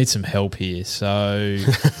 I need some help here. So,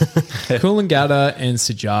 Coolangatta and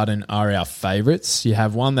Sajardin are our favourites. You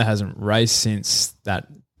have one that hasn't raced since that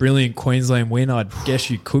brilliant Queensland win, I guess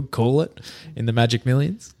you could call it, in the Magic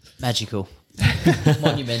Millions. Magical.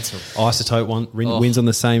 Monumental. Isotope wins on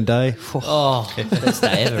the same day. Oh, best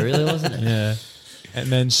day ever, really, wasn't it? Yeah. And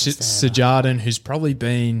then Sajardin, who's probably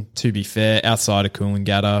been, to be fair, outside of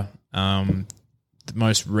Coolangatta, the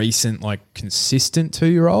most recent, consistent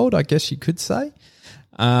 2-year-old, I guess you could say.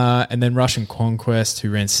 And then Russian Conquest, who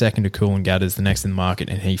ran second to Coolangatta, is the next in the market,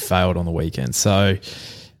 and he failed on the weekend. So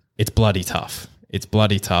it's bloody tough.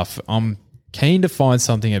 I'm keen to find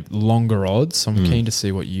something at longer odds. I'm keen to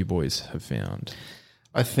see what you boys have found.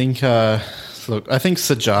 I think, I think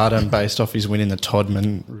Sajardin, based off his win in the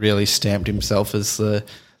Todman, really stamped himself as the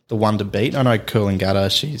one to beat. I know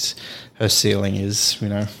Coolangatta, her ceiling is,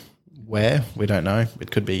 where? We don't know.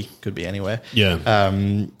 It could be anywhere. Yeah.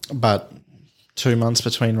 But 2 months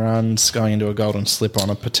between runs, going into a Golden Slipper on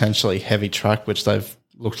a potentially heavy track, which they've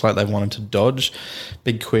looked like they wanted to dodge.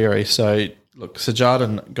 Big query. So, look,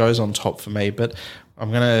 Sajardin goes on top for me, but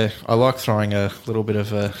I like throwing a little bit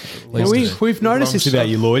of a... We've noticed this about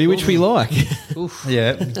you, Lloydie, which we like.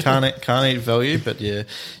 Yeah, can't eat value, but you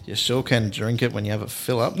sure can drink it when you have a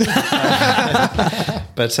fill up.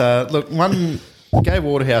 But look, Gay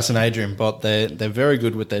Waterhouse and Adrian Bott, they're very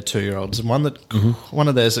good with their 2-year-olds. And one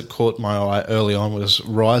of theirs that caught my eye early on was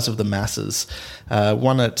Rise of the Masses,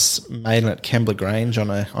 one that's maiden at Kembla Grange on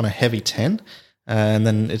a heavy 10. And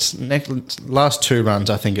then its last 2 runs,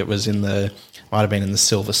 I think it was might have been in the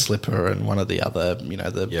Silver Slipper and one of the other,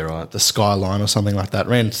 the Skyline or something like that.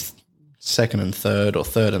 Ran second and third or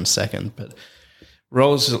third and second, but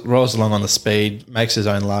rolls along on the speed, makes his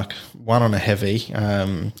own luck, won on a heavy.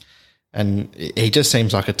 And he just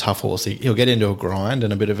seems like a tough horse. He'll get into a grind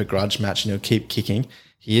and a bit of a grudge match and he'll keep kicking.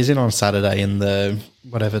 He is in on Saturday in the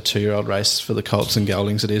whatever 2-year-old race for the Colts and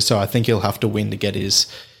Goldings it is. So I think he'll have to win to get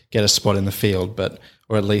a spot in the field,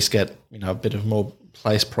 or at least get a bit of more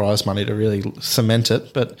place prize money to really cement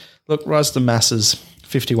it. But look, Rise to the Masses,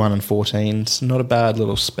 51 and 14. It's not a bad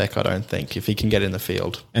little spec, I don't think, if he can get in the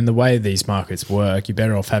field. And the way these markets work, you're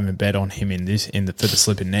better off having a bet on him for the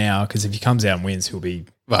Slipper now, because if he comes out and wins, he'll be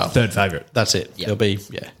third favourite. That's it. Yep. He'll be,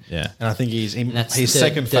 yeah. And I think he's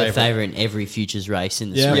second favourite. favourite in every futures race in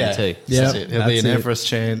the sprint too. That's it. He'll be an Everest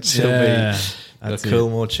chance. He'll be a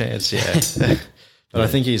Coolmore chance. Yeah. But I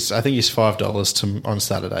think he's $5 on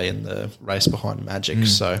Saturday in the race behind Magic.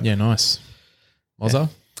 So yeah, nice. Mozzo?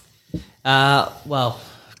 Well,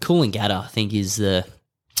 Coolangatta, I think, is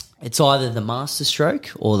it's either the master stroke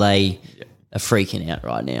or they are freaking out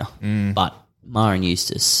right now. But Mara and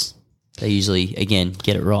Eustace, they usually, again,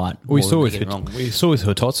 get it right. We saw with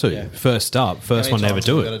Hitotsu, first one to ever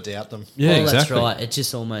do it. Got to doubt them. Yeah, well, exactly. That's right. It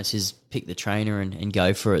just almost is pick the trainer and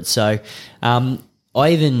go for it. So I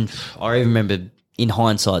even remember, in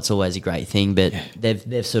hindsight, it's always a great thing, but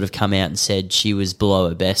they've sort of come out and said she was below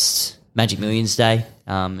her best Magic Millions Day,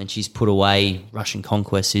 and she's put away Russian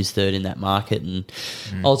Conquest, who's third in that market, and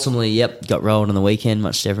ultimately, got rolled on the weekend,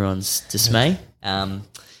 much to everyone's dismay.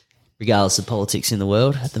 Regardless of politics in the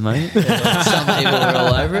world at the moment, some people are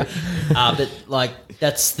all over it. But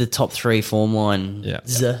that's the top 3 form line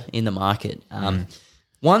in the market.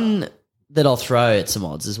 One that I'll throw at some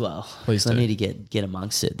odds as well. Please do. I need to get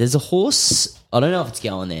amongst it. There's a horse, I don't know if it's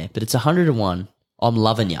going there, but it's 100-1. I'm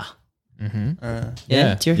loving ya. Mm-hmm.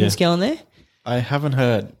 Yeah. Do you reckon it's going there? I haven't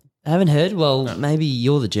heard. I haven't heard. Well, maybe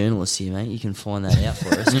you're the journalist here, mate. You can find that out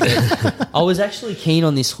for us. But I was actually keen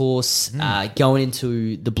on this horse going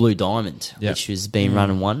into the Blue Diamond, which has been run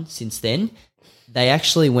and won since then. They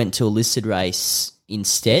actually went to a listed race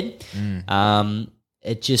instead.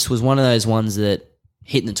 It just was one of those ones that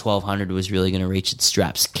hitting the 1200 was really going to reach its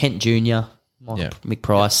straps. Kent Jr., Mick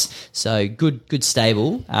Price, so good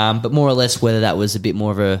stable, but more or less whether that was a bit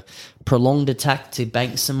more of a prolonged attack to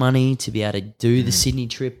bank some money to be able to do the Sydney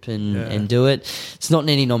trip and do it. It's not in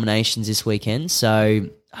any nominations this weekend, so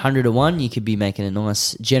 100 to 1, you could be making a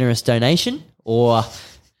nice generous donation, or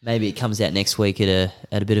maybe it comes out next week at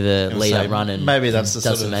a bit of a lead up run and maybe that's the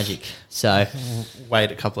does sort the of magic. So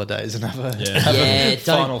wait a couple of days and have Yeah, a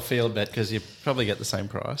don't- final field bet because you probably get the same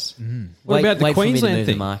price. What about the wait for me to Queensland move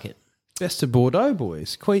the thing? market. Best of Bordeaux,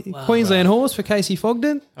 boys. Queensland horse for Casey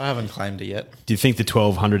Fogden. I haven't claimed it yet. Do you think the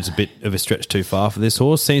 1200 is a bit of a stretch too far for this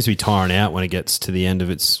horse? Seems to be tiring out when it gets to the end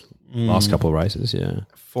of its last couple of races, yeah.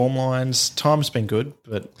 Form lines, time's been good,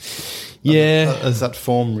 but Yeah. has that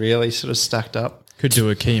form really sort of stacked up? Could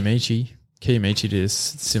do a Kiyomichi. Kiyomichi did a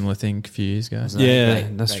similar thing a few years ago. Yeah,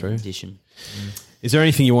 that's true. Addition. Is there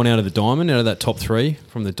anything you want out of the Diamond, out of that top three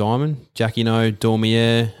from the Diamond? Jackie No,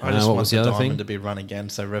 Dormier, I just what want was the the other diamond thing? to be run again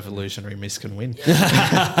so Revolutionary Miss can win.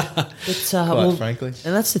 But, Quite frankly.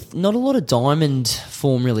 and that's not a lot of diamond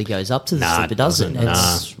form really goes up to the Nah, slipper, it does it? doesn't,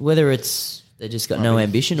 It's whether it's they just got no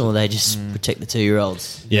ambition or they just protect the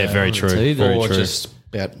 2-year-olds. Yeah, very true. Too, but- Very Or true. just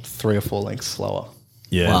about 3 or 4 lengths slower.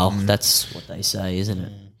 Yeah. Well, that's what they say, isn't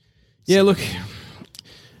it? Yeah, look,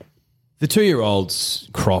 the 2-year-old's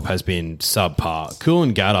crop has been subpar.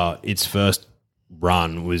 Coolangatta, its first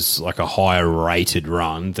run was like a higher rated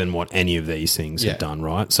run than what any of these things have done,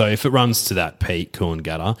 right? So if it runs to that peak,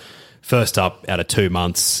 Coolangatta, first up out of 2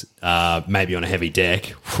 months, maybe on a heavy deck,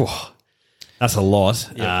 whew, that's a lot.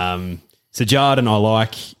 Yeah. So Jardin, I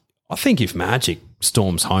think if Magic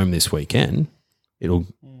storms home this weekend, it'll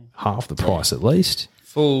half the price at least.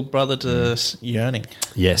 Full brother to Yearning.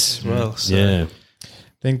 Yes. As well, so- Yeah. I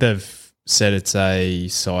think they've said it's a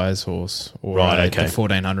size horse or Right, okay. the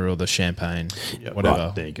 1400 or the Champagne, whatever.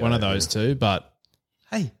 Right, there you go, One of those two. But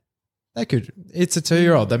hey, they could. It's a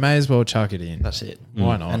 2-year-old. They may as well chuck it in. That's it.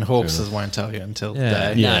 Why not? And Hawks won't tell you until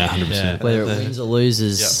Yeah. day. Yeah, No. 100%. Whether it wins or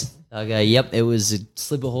loses, they'll go, yep, it was a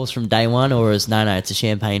slipper horse from day one, or it's it's a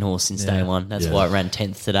Champagne horse since day one. That's why it ran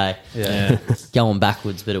 10th today. Yeah. Going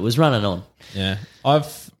backwards, but it was running on. Yeah,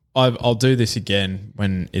 I'll do this again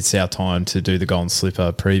when it's our time to do the Golden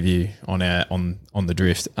Slipper preview on the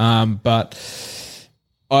drift. But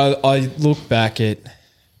I look back at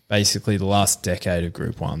basically the last decade of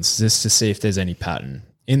Group 1s just to see if there's any pattern.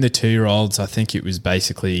 In the 2-year-olds, I think it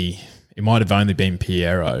might have only been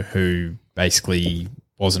Piero who basically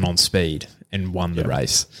wasn't on speed and won the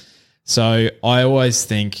race. So I always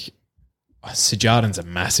think Sir Jardin's a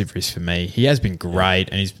massive risk for me. He has been great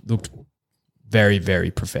and he's looked very,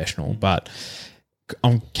 very professional. But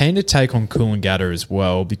I'm keen to take on Coolangatta as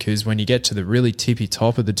well because when you get to the really tippy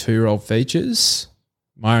top of the 2-year-old features,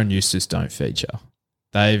 Myron Eustace don't feature.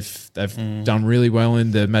 They've done really well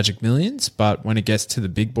in the Magic Millions, but when it gets to the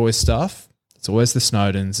big boy stuff, it's always the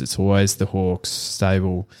Snowdens, it's always the Hawks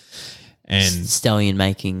stable. And Stallion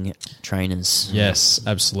making trainers. yes,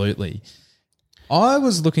 absolutely. I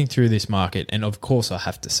was looking through this market, and of course, I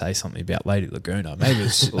have to say something about Lady Laguna.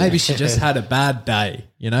 Maybe she just had a bad day,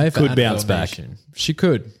 for Could bounce Annabelle back. Nation. She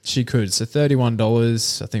could. So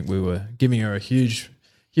 $31. I think we were giving her a huge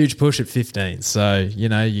push at 15. So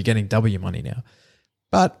you're getting double your money now.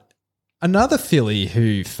 But another filly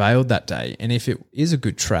who failed that day, and if it is a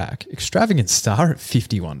good track, Extravagant Star at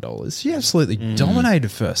 $51. She absolutely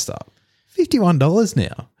dominated first up. $51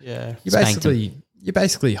 now. Yeah. You're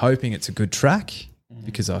basically hoping it's a good track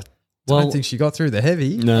because I Well- don't think she got through the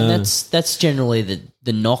heavy. No. And that's generally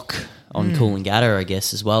the knock on Coolangatta, I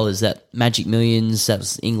guess, as well, is that Magic Millions, that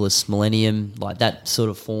was Inglis Millennium, like that sort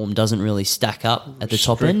of form doesn't really stack up at the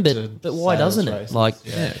top end. But why sales doesn't it? races. Like,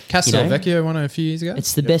 Yeah, Castelvecchio won it a few years ago.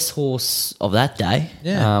 it's the best horse of that day.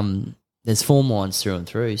 Yeah. There's form lines through and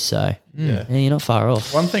through, so Yeah. you're not far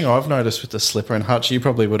off. One thing I've noticed with the slipper, and Hutch, you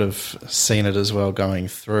probably would have seen it as well going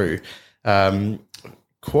through.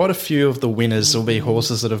 Quite a few of the winners will be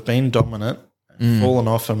horses that have been dominant, fallen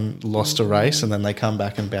off and lost a race, and then they come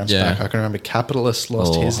back and bounce Yeah. back. I can remember Capitalist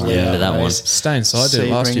lost Oh, his I lead remember that one. race. Stay Inside did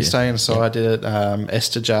it last Sebring, year. Stay Inside did it.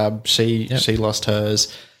 Esther Jab, she lost hers.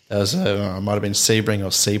 There was might have been Sebring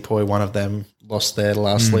or Sepoy, one of them lost their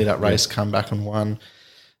last lead-up race, come back and won.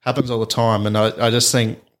 Happens all the time, and I just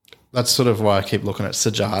think that's sort of why I keep looking at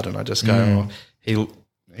Sir Jardin. I just go,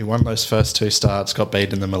 he won those first 2 starts, got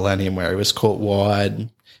beat in the Millennium where he was caught wide,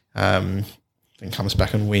 then comes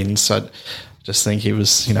back and wins. So I just think he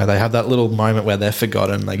was, they have that little moment where they're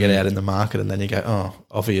forgotten, they get out in the market, and then you go, oh,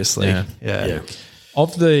 obviously. Yeah. Yeah.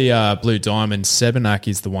 Of the Blue Diamond, Sebenak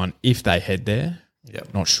is the one if they head there.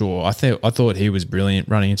 Yep. Not sure. I thought he was brilliant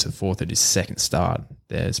running into the fourth at his second start.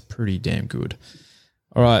 There's pretty damn good.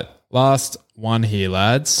 All right, last one here,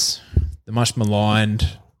 lads. The much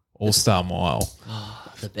maligned All-Star Mile.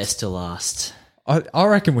 The best to last. I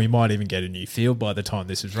reckon we might even get a new field by the time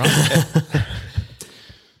this is run.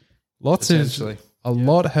 Potentially. A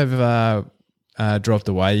lot have dropped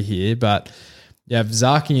away here, but you have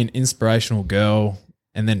Zaki, an inspirational girl,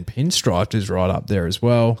 and then Pinstriped is right up there as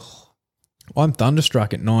well. I'm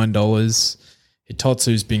thunderstruck at $9.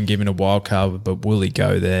 Hitotsu's been given a wild card, but will he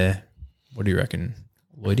go there? What do you reckon,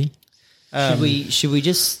 Lloydie? Should we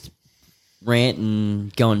just rant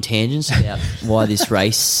and go on tangents about why this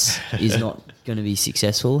race is not going to be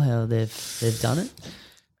successful? How they've done it?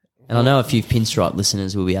 And I know a few Pinstripe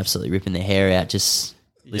listeners will be absolutely ripping their hair out just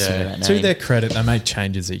listening to that name. To their credit, they make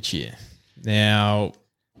changes each year. Now,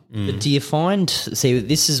 But do you find, see,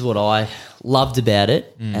 this is what I loved about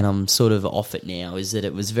it, and I'm sort of off it now, is that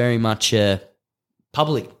it was very much it's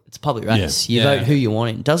a public race. You Yeah. vote who you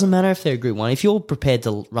want in. It doesn't matter if they're a Group 1. If you're prepared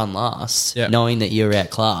to run last, Yeah. knowing that you're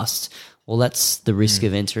outclassed, well, that's the risk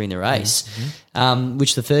of entering the race.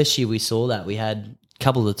 Which the first year we saw that, we had a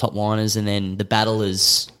couple of the top liners and then the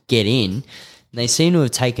battlers get in. And they seem to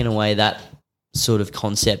have taken away that sort of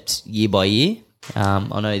concept year by year.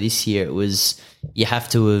 I know this year it was you have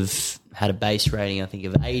to have had a base rating, I think,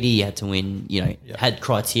 of 80. You had to win, had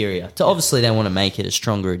criteria. So obviously they want to make it a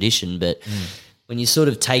stronger edition, but when you sort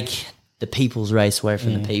of take the people's race away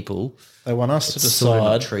from the people, They want us to It's sort of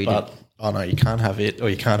not decide, treated. but oh no, you can't have it, or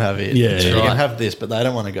you can't have it. Yeah, you right. can have this, but they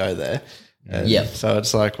don't want to go there. And Yep. So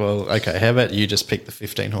it's like, well, okay, how about you just pick the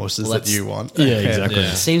 15 horses Well, that that's- you want? Yeah, exactly.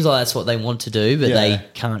 Yeah. it seems like that's what they want to do, but Yeah. they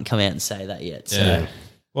can't come out and say that yet. So yeah.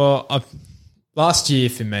 Well, last year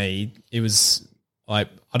for me, it was like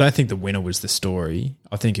I don't think the winner was the story.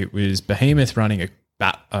 I think it was Behemoth running an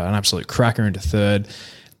absolute cracker into third.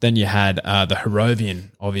 Then you had the Harrovian,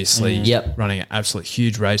 obviously, Yep. running an absolute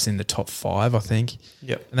huge race in the top 5, I think.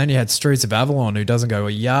 Yep. And then you had Streets of Avalon, who doesn't go a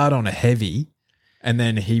yard on a heavy, and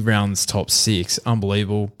then he rounds top 6.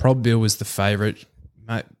 Unbelievable. Prob Bill was the favourite.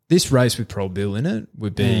 Mate, this race with Prob Bill in it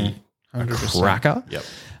would be a 100%. cracker. Yep.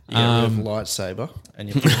 You get rid of lightsaber and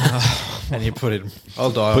you put, and you put in. I'll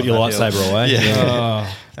die. Put on your that hill. lightsaber away.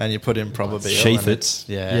 Yeah. And you put in probably Sheath it. It's,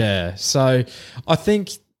 yeah. Yeah. So I think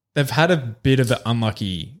they've had a bit of an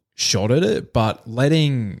unlucky shot at it, but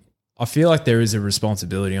I feel like there is a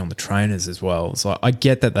responsibility on the trainers as well. So I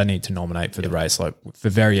get that they need to nominate for the race, like for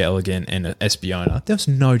Very Elegant and Espiona. There was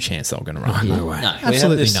no chance they were going to run. No way. no. We had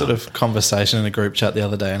Absolutely this not. sort of conversation in a group chat the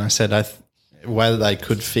other day, and I said the way that they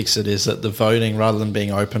could fix it is that the voting, rather than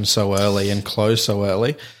being open so early and closed so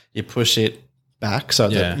early, you push it back so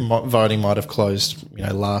Yeah. that voting might have closed,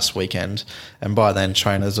 last weekend, and by then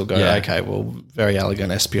trainers will go, Yeah. okay, well, Very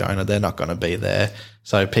Elegant, Espiona, they're not going to be there,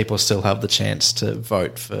 so people still have the chance to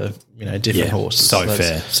vote for different horses. So that's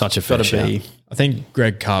fair. Such a fair gotta shout. be. I think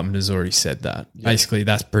Greg Carpenter's already said that. Basically,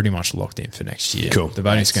 that's pretty much locked in for next year. Cool. The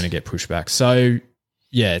voting's going to get pushed back. So,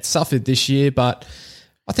 yeah, it suffered this year, but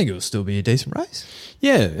I think it will still be a decent race.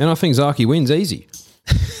 Yeah, and I think Zaki wins easy.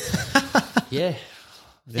 Yeah.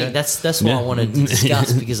 I think that's what I wanted to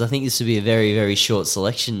discuss because I think this would be a very, very short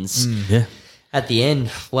selections Yeah. at the end.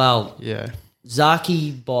 Well, Yeah.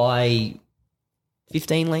 Zaki by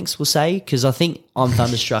 15 lengths, we'll say, because I think I'm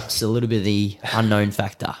Thunderstruck's a little bit of the unknown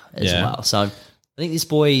factor as Yeah. well. So I think this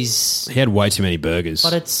boy's, He had way too many burgers.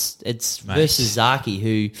 but it's versus Zaki,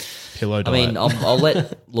 who, Pillow I diet. mean, I'll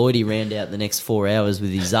let Lloydie round out the next 4 hours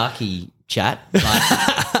with his Zaki chat,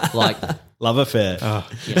 but like, Love affair.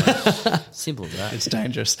 simple as that. It's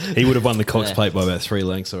dangerous. He would have won the Cox Yeah. plate by about 3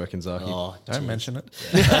 lengths, I reckon, Zaki. Oh, Don't mention it.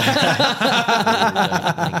 don't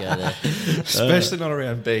go there. Especially not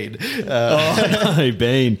around Bede. Hey,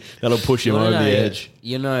 Bean. That'll push him You over wanna the know- edge.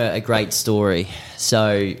 You know a great story.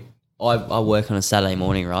 So I work on a Saturday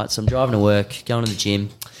morning, right? So I'm driving to work, going to the gym.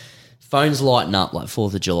 Phone's lighting up like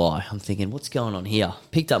 4th of July. I'm thinking, what's going on here?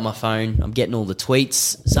 Picked up my phone. I'm getting all the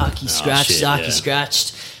tweets. Zaki scratched, shit, Zaki yeah.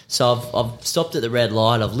 scratched. So I've stopped at the red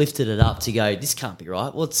light. I've lifted it up to go, this can't be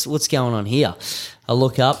right. What's going on here? I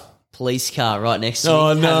look up, police car right next to me. Oh,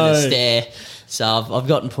 having no. a stare. So I've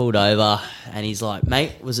gotten pulled over and he's like,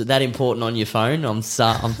 mate, was it that important on your phone? I'm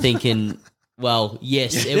thinking, well,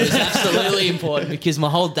 yes, it was absolutely important because my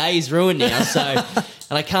whole day is ruined now. So,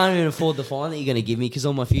 and I can't even afford the fine that you're going to give me because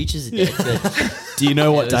all my futures are dead. But Do you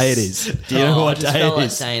know what was- day it is? Do you know I what just day felt it like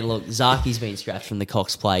is? saying, look, Zaki's been scratched from the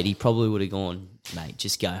Cox plate. He probably would have gone, mate,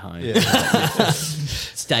 just go home.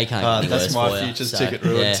 Steak home. That's my futures ticket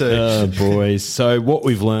ruined too. Oh, boys. So what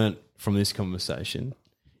we've learnt from this conversation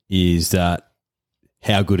is that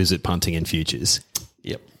how good is it punting in futures?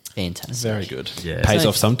 Yep. Fantastic. Very good. Yeah, pays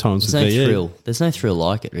off sometimes. There's with no VE. thrill. There's no thrill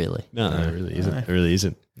like it, really. No, it really isn't. It really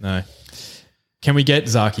isn't. No. Can we get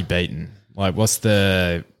Zaki beaten? Like, what's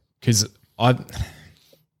the... Because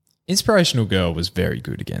Inspirational Girl was very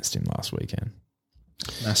good against him last weekend.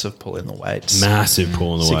 Massive pull in the weights. Massive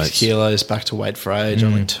pull in the 6 weights. kilos back to weight for age,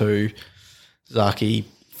 only 2. Zaki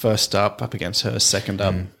first up against her, second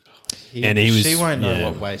up. And he was- She won't know yeah.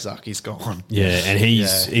 what way Zaki's gone. Yeah, and he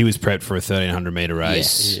was prepped for a 1,300 meter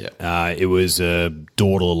race. Yeah. It was a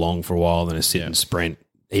dawdle along for a while, then a sit and sprint.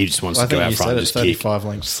 He just wants I to go think out you front said and it's just kick. 35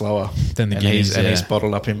 lengths slower Than the and he's, Guineas, and yeah. he's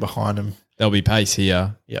bottled up in behind him. There'll be pace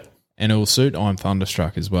here. Yep. And it will suit I'm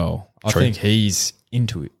Thunderstruck as well. I True. think he's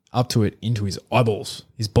into it, up to it, into his eyeballs,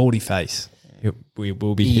 his baldy face. We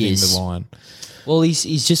will be He hitting is. the line. Well,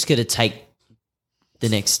 he's just going to take the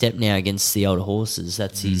next step now against the older horses.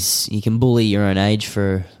 That's his. You can bully your own age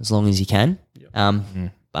for as long as you can.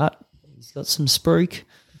 But he's got some spruik.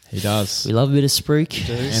 He does. We love a bit of spruik,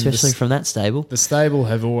 especially from that stable. The stable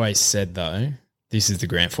have always said, though, this is the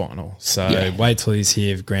grand final. So wait till he's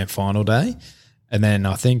here for grand final day. And then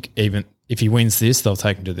I think even if he wins this, they'll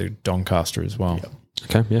take him to the Doncaster as well.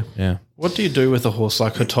 Okay, yeah. Yeah. What do you do with a horse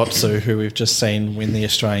like Hitotsu, who we've just seen win the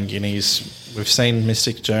Australian Guineas? We've seen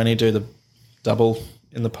Mystic Journey do the double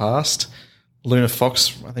in the past. Luna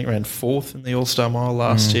Fox, I think, ran 4th in the All-Star Mile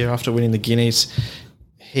last year after winning the Guineas.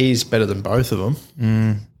 He's better than both of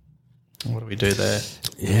them. What do we do there?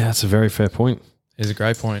 Yeah, that's a very fair point. It's a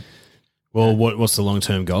great point. Well, what's the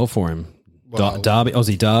long-term goal for him? Well- Derby,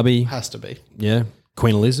 Aussie Derby, Has to be. yeah.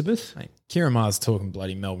 Queen Elizabeth? Mate, Kieran Maher's talking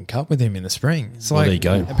bloody Melbourne Cup with him in the spring. It's Well, like,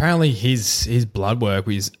 there you go. apparently his blood work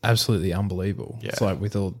is absolutely unbelievable. Yeah. It's like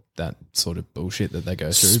with all that sort of bullshit that they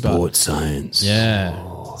go through. But Sports science.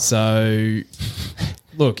 yeah. So,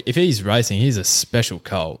 look, if he's racing, he's a special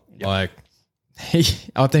colt. Like,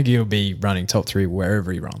 I think he'll be running top 3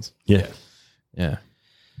 wherever he runs. Yeah. Yeah.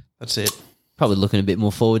 That's it. Probably looking a bit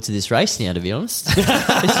more forward to this race now, to be honest.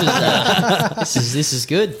 This is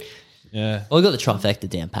good. Yeah. Well, we got the trifecta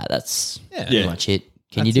down pat. That's pretty much it.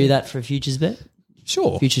 Can you do that for a futures bet?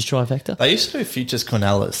 Sure. Futures trifecta. They used to do Futures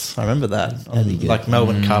Cornelis. I remember that. Like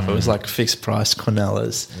Melbourne Cup, it was like fixed price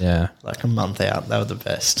Cornelis. Yeah. Like a month out. They were the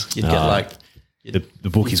best. You'd get like... The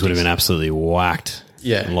bookies would have been absolutely whacked.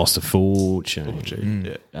 Yeah. And lost a fortune.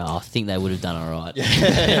 Yeah. Oh, I think they would have done all right.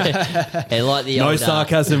 They like the No old,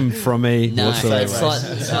 sarcasm from me. No, whatsoever.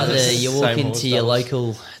 it's like you walk Same into horse your doubles.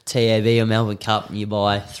 local TAB or Melbourne Cup and you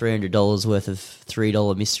buy $300 worth of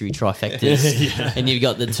 $3 mystery trifectas, and you've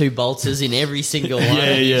got the 2 bolters in every single one. Yeah,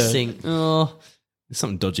 and you yeah. just think, oh, There's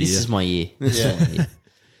something dodgy this here. is my year. This is my year.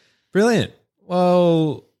 Brilliant.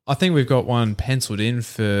 Well, I think we've got one penciled in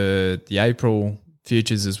for the April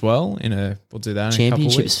futures as well. We'll do that in a couple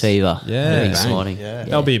of Championships weeks. fever. Yeah. That'll be Bang. exciting. Yeah.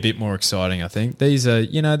 They'll be a bit more exciting, I think. These are,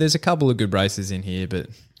 there's a couple of good races in here, but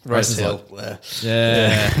Rose races Hill. like-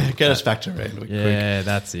 yeah, Get us back to Randwick quick. yeah,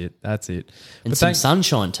 that's it. And But some thanks-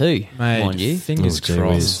 sunshine too, Mate, mind you. fingers Oh, gee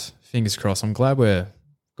crossed. whiz. Fingers crossed. I'm glad we've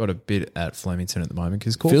got a bit at Flemington at the moment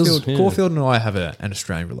because Feels- Caulfield and I have an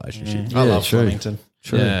Australian relationship. I love true. Flemington.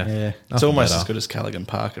 Yeah. Yeah. It's Nothing almost better. as good as Callaghan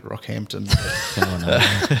Park at Rockhampton.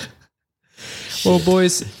 Well,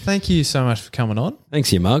 boys, thank you so much for coming on.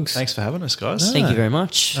 Thanks, you mugs. Thanks for having us, guys. Thank you very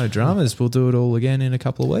much. No dramas. We'll do it all again in a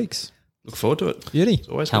couple of weeks. Look forward to it. Beauty. It's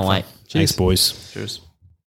always Can't good fun. wait. Thanks, boys. Cheers.